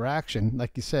all ready for action.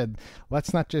 Like you said,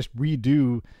 let's not just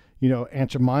redo,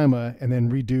 Aunt Jemima and then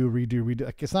redo.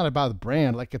 Like, it's not about the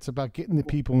brand. Like, it's about getting the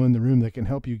people in the room that can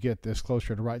help you get this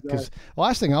closer to right. Because the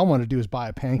last thing I want to do is buy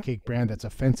a pancake brand that's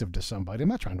offensive to somebody. I'm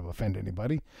not trying to offend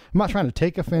anybody. I'm not trying to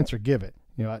take offense or give it,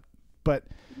 But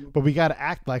we got to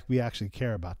act like we actually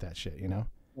care about that shit,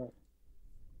 Right.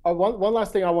 One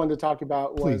last thing I wanted to talk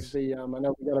about was I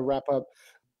know we got to wrap up.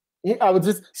 I would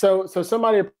just so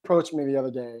somebody approached me the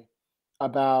other day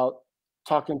about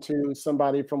talking to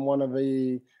somebody from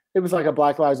it was like a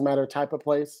Black Lives Matter type of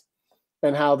place,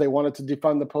 and how they wanted to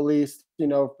defund the police,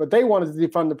 but they wanted to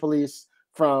defund the police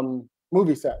from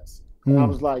movie sets. And I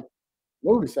was like,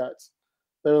 movie sets?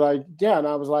 They were like, yeah, and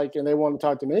I was like, and they want to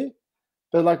talk to me?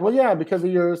 They're like, well, yeah, because of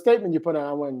your statement you put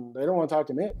out. When they don't want to talk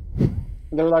to me.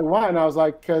 And they were like, why? And I was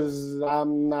like, because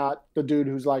I'm not the dude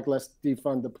who's like, let's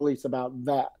defund the police about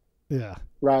that. Yeah.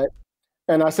 Right.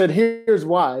 And I said, here's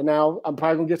why. Now, I'm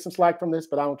probably going to get some slack from this,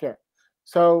 but I don't care.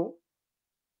 So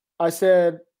I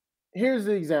said, here's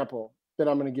the example that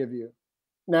I'm going to give you.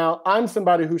 Now, I'm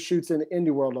somebody who shoots in the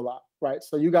indie world a lot, right?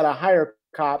 So you got to hire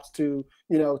cops to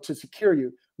secure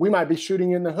you. We might be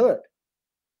shooting in the hood.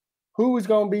 Who is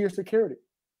going to be your security?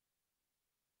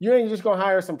 You ain't just going to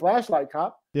hire some flashlight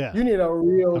cop. Yeah. You need a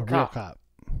real cop.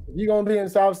 If you're going to be in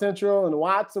South Central and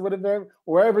Watts or whatever,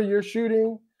 wherever you're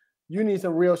shooting, You need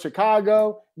some real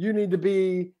Chicago. You need to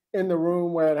be in the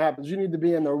room where it happens. You need to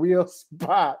be in the real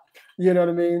spot. You know what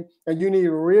I mean? And you need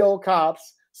real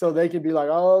cops so they can be like,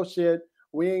 oh shit,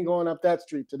 we ain't going up that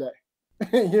street today.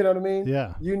 You know what I mean?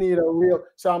 Yeah. You need a real.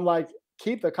 So I'm like,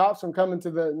 keep the cops from coming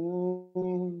to the.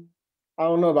 I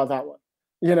don't know about that one.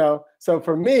 You know. So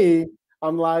for me,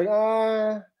 I'm like,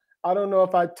 I don't know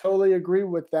if I totally agree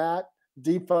with that.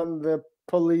 Defund the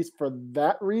police for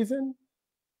that reason.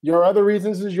 Your other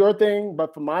reasons is your thing,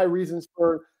 but for my reasons,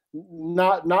 for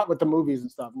not with the movies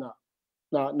and stuff, no,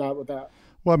 not with that.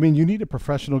 Well, I mean, you need a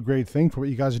professional grade thing for what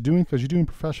you guys are doing because you're doing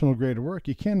professional grade work.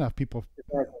 You can't have people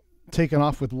taking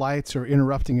off with lights or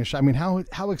interrupting a shot. I mean,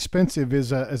 how expensive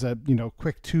is a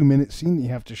quick 2-minute scene that you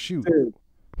have to shoot?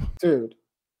 Dude,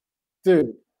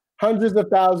 hundreds of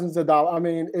thousands of dollars. I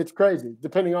mean, it's crazy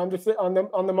depending on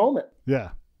the moment. Yeah.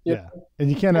 Yeah. And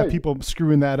you can't have people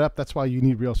screwing that up. That's why you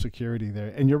need real security there.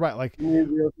 And you're right. Like,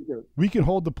 we can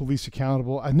hold the police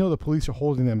accountable. I know the police are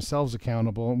holding themselves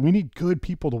accountable, and we need good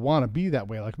people to want to be that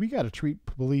way. Like, we got to treat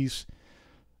police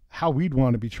how we'd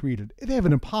want to be treated. They have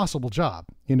an impossible job.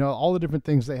 All the different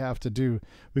things they have to do.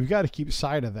 We've got to keep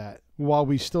sight of that while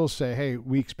we still say, hey,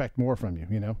 we expect more from you,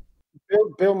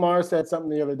 Bill Maher said something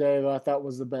the other day that I thought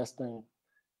was the best thing.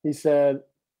 He said,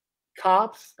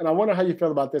 cops, and I wonder how you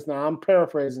feel about this now. I'm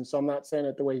paraphrasing, so I'm not saying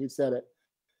it the way he said it.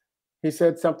 He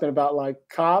said something about like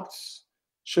cops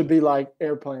should be like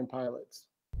airplane pilots.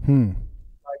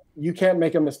 Like, you can't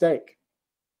make a mistake.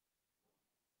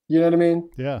 You know what I mean?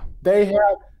 Yeah. They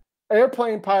have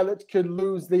airplane pilots could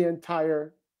lose the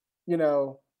entire,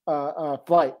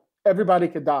 flight. Everybody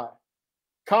could die.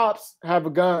 Cops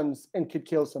have guns and could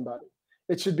kill somebody.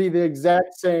 It should be the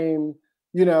exact same.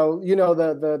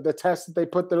 The test that they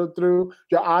put through,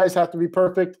 your eyes have to be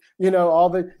perfect. All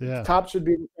the cops should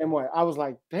be the same way. I was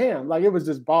like, damn, like it was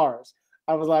just bars.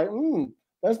 I was like,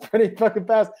 that's pretty fucking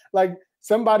fast. Like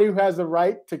somebody who has the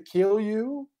right to kill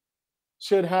you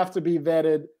should have to be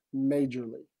vetted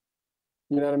majorly.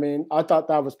 You know what I mean? I thought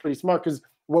that was pretty smart because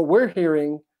what we're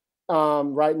hearing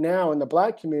right now in the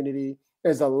Black community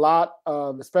is a lot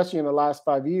of, especially in the last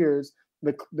 5 years,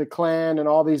 the Klan and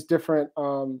all these different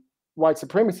white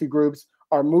supremacy groups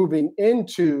are moving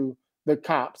into the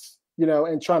cops,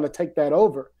 and trying to take that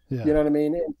over. Yeah. You know what I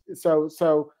mean? And so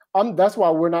that's why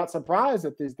we're not surprised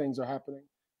that these things are happening.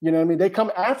 You know what I mean? They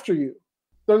come after you.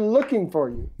 They're looking for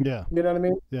you. Yeah. You know what I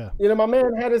mean? Yeah. My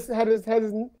man had his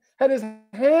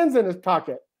hands in his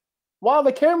pocket while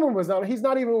the camera was on. He's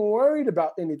not even worried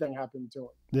about anything happening to him.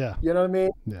 Yeah. You know what I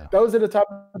mean? Yeah. Those are the type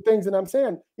of things that I'm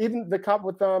saying. Even the cop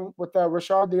with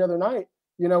Rashard the other night,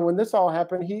 when this all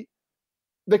happened,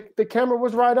 the camera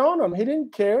was right on him. He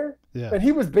didn't care. Yeah. And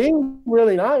he was being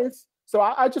really nice. So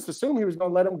I just assumed he was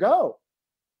going to let him go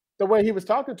the way he was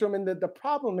talking to him. And the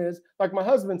problem is, like my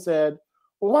husband said,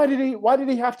 well, why did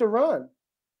he have to run?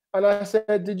 And I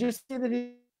said, did you see that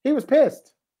he was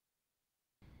pissed?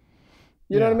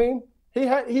 You know what I mean?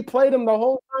 He played him the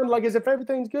whole time like as if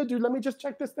everything's good, dude. Let me just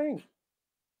check this thing.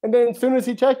 And then as soon as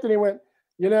he checked it, he went,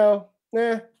 give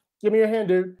me your hand,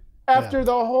 dude. After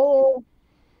the whole,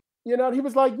 he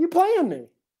was like, you playing me.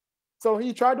 So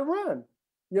he tried to run.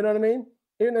 You know what I mean?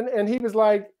 And he was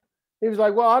like,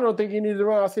 well, I don't think you need to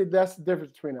run. I said, that's the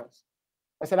difference between us.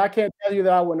 I said, I can't tell you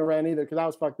that I wouldn't have ran either because I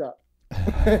was fucked up.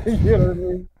 You know what I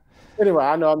mean? Anyway,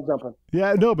 I know I'm jumping.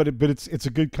 Yeah, no, but it's a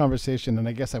good conversation, and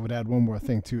I guess I would add one more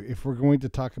thing too. If we're going to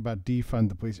talk about defund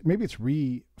the police, maybe it's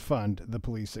refund the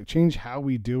police. Like change how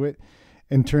we do it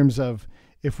in terms of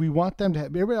if we want them to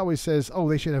have. Everybody always says, "Oh,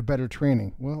 they should have better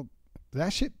training." Well,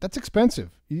 that's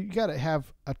expensive. You got to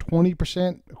have a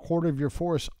 20%, a quarter of your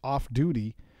force off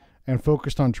duty, and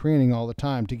focused on training all the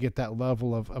time to get that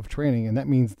level of training, and that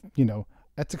means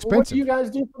that's expensive. What do you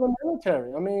guys do for the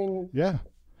military? I mean, yeah.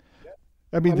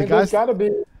 I mean, the guys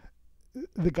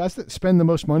that spend the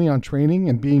most money on training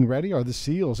and being ready are the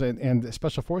SEALs and the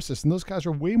Special Forces, and those guys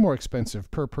are way more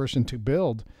expensive per person to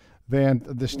build than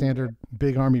the standard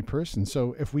big Army person.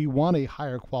 So if we want a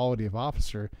higher quality of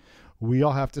officer, we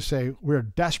all have to say we're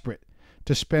desperate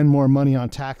to spend more money on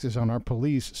taxes on our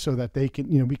police so that they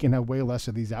can, we can have way less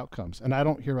of these outcomes. And I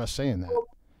don't hear us saying that.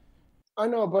 I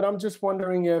know, but I'm just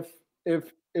wondering if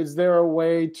is there a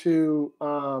way to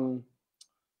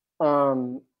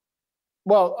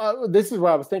this is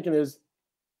what I was thinking is,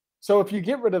 so if you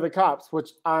get rid of the cops,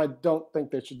 which I don't think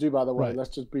they should do, by the way, right.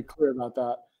 Let's just be clear about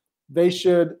that.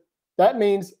 That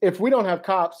means if we don't have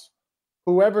cops,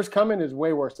 whoever's coming is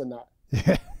way worse than that.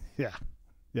 Yeah.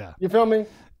 You feel me?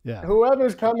 Yeah.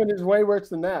 Whoever's coming is way worse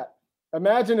than that.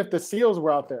 Imagine if the SEALs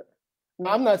were out there.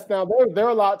 They're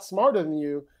a lot smarter than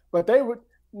you, but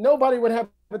nobody would have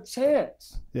a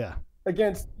chance. Yeah.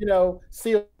 against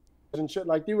SEALs and shit.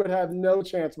 Like you would have no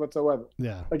chance whatsoever.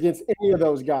 Yeah. Against any of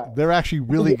those guys. They're actually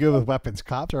really good with weapons.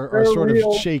 Cops are They're sort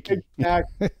real, of shaky.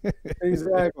 Exactly.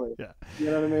 Yeah. You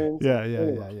know what I mean?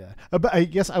 Yeah. But I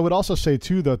guess I would also say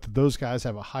too that those guys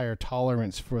have a higher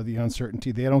tolerance for the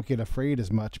uncertainty. They don't get afraid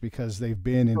as much because they've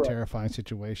been in terrifying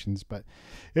situations. But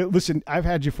listen, I've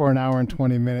had you for an hour and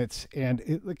 20 minutes, and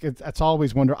it's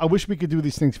always wonder. I wish we could do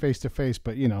these things face to face,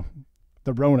 but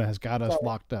the Rona has got us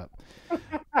locked up.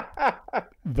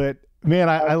 But man,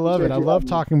 I love it. I love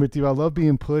talking with you. I love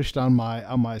being pushed on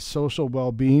my social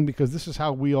well-being, because this is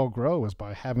how we all grow, is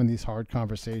by having these hard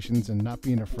conversations and not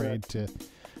being afraid to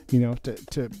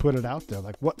put it out there.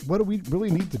 Like what do we really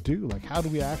need to do? Like how do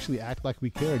we actually act like we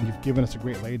care? And you've given us a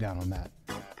great laydown on that.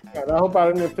 And I hope I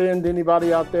didn't offend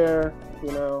anybody out there.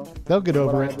 They'll get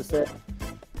over it.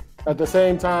 At the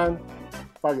same time,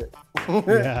 fuck it.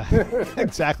 Yeah,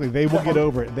 exactly. They will get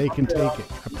over it. They can take it.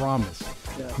 I promise.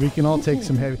 Yeah. We can all take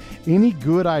some heavy. Any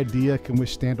good idea can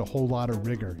withstand a whole lot of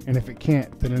rigor. And if it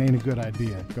can't, then it ain't a good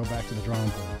idea. Go back to the drawing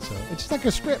board. So it's just like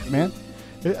a script, man.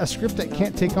 A script that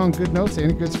can't take on good notes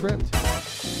ain't a good script.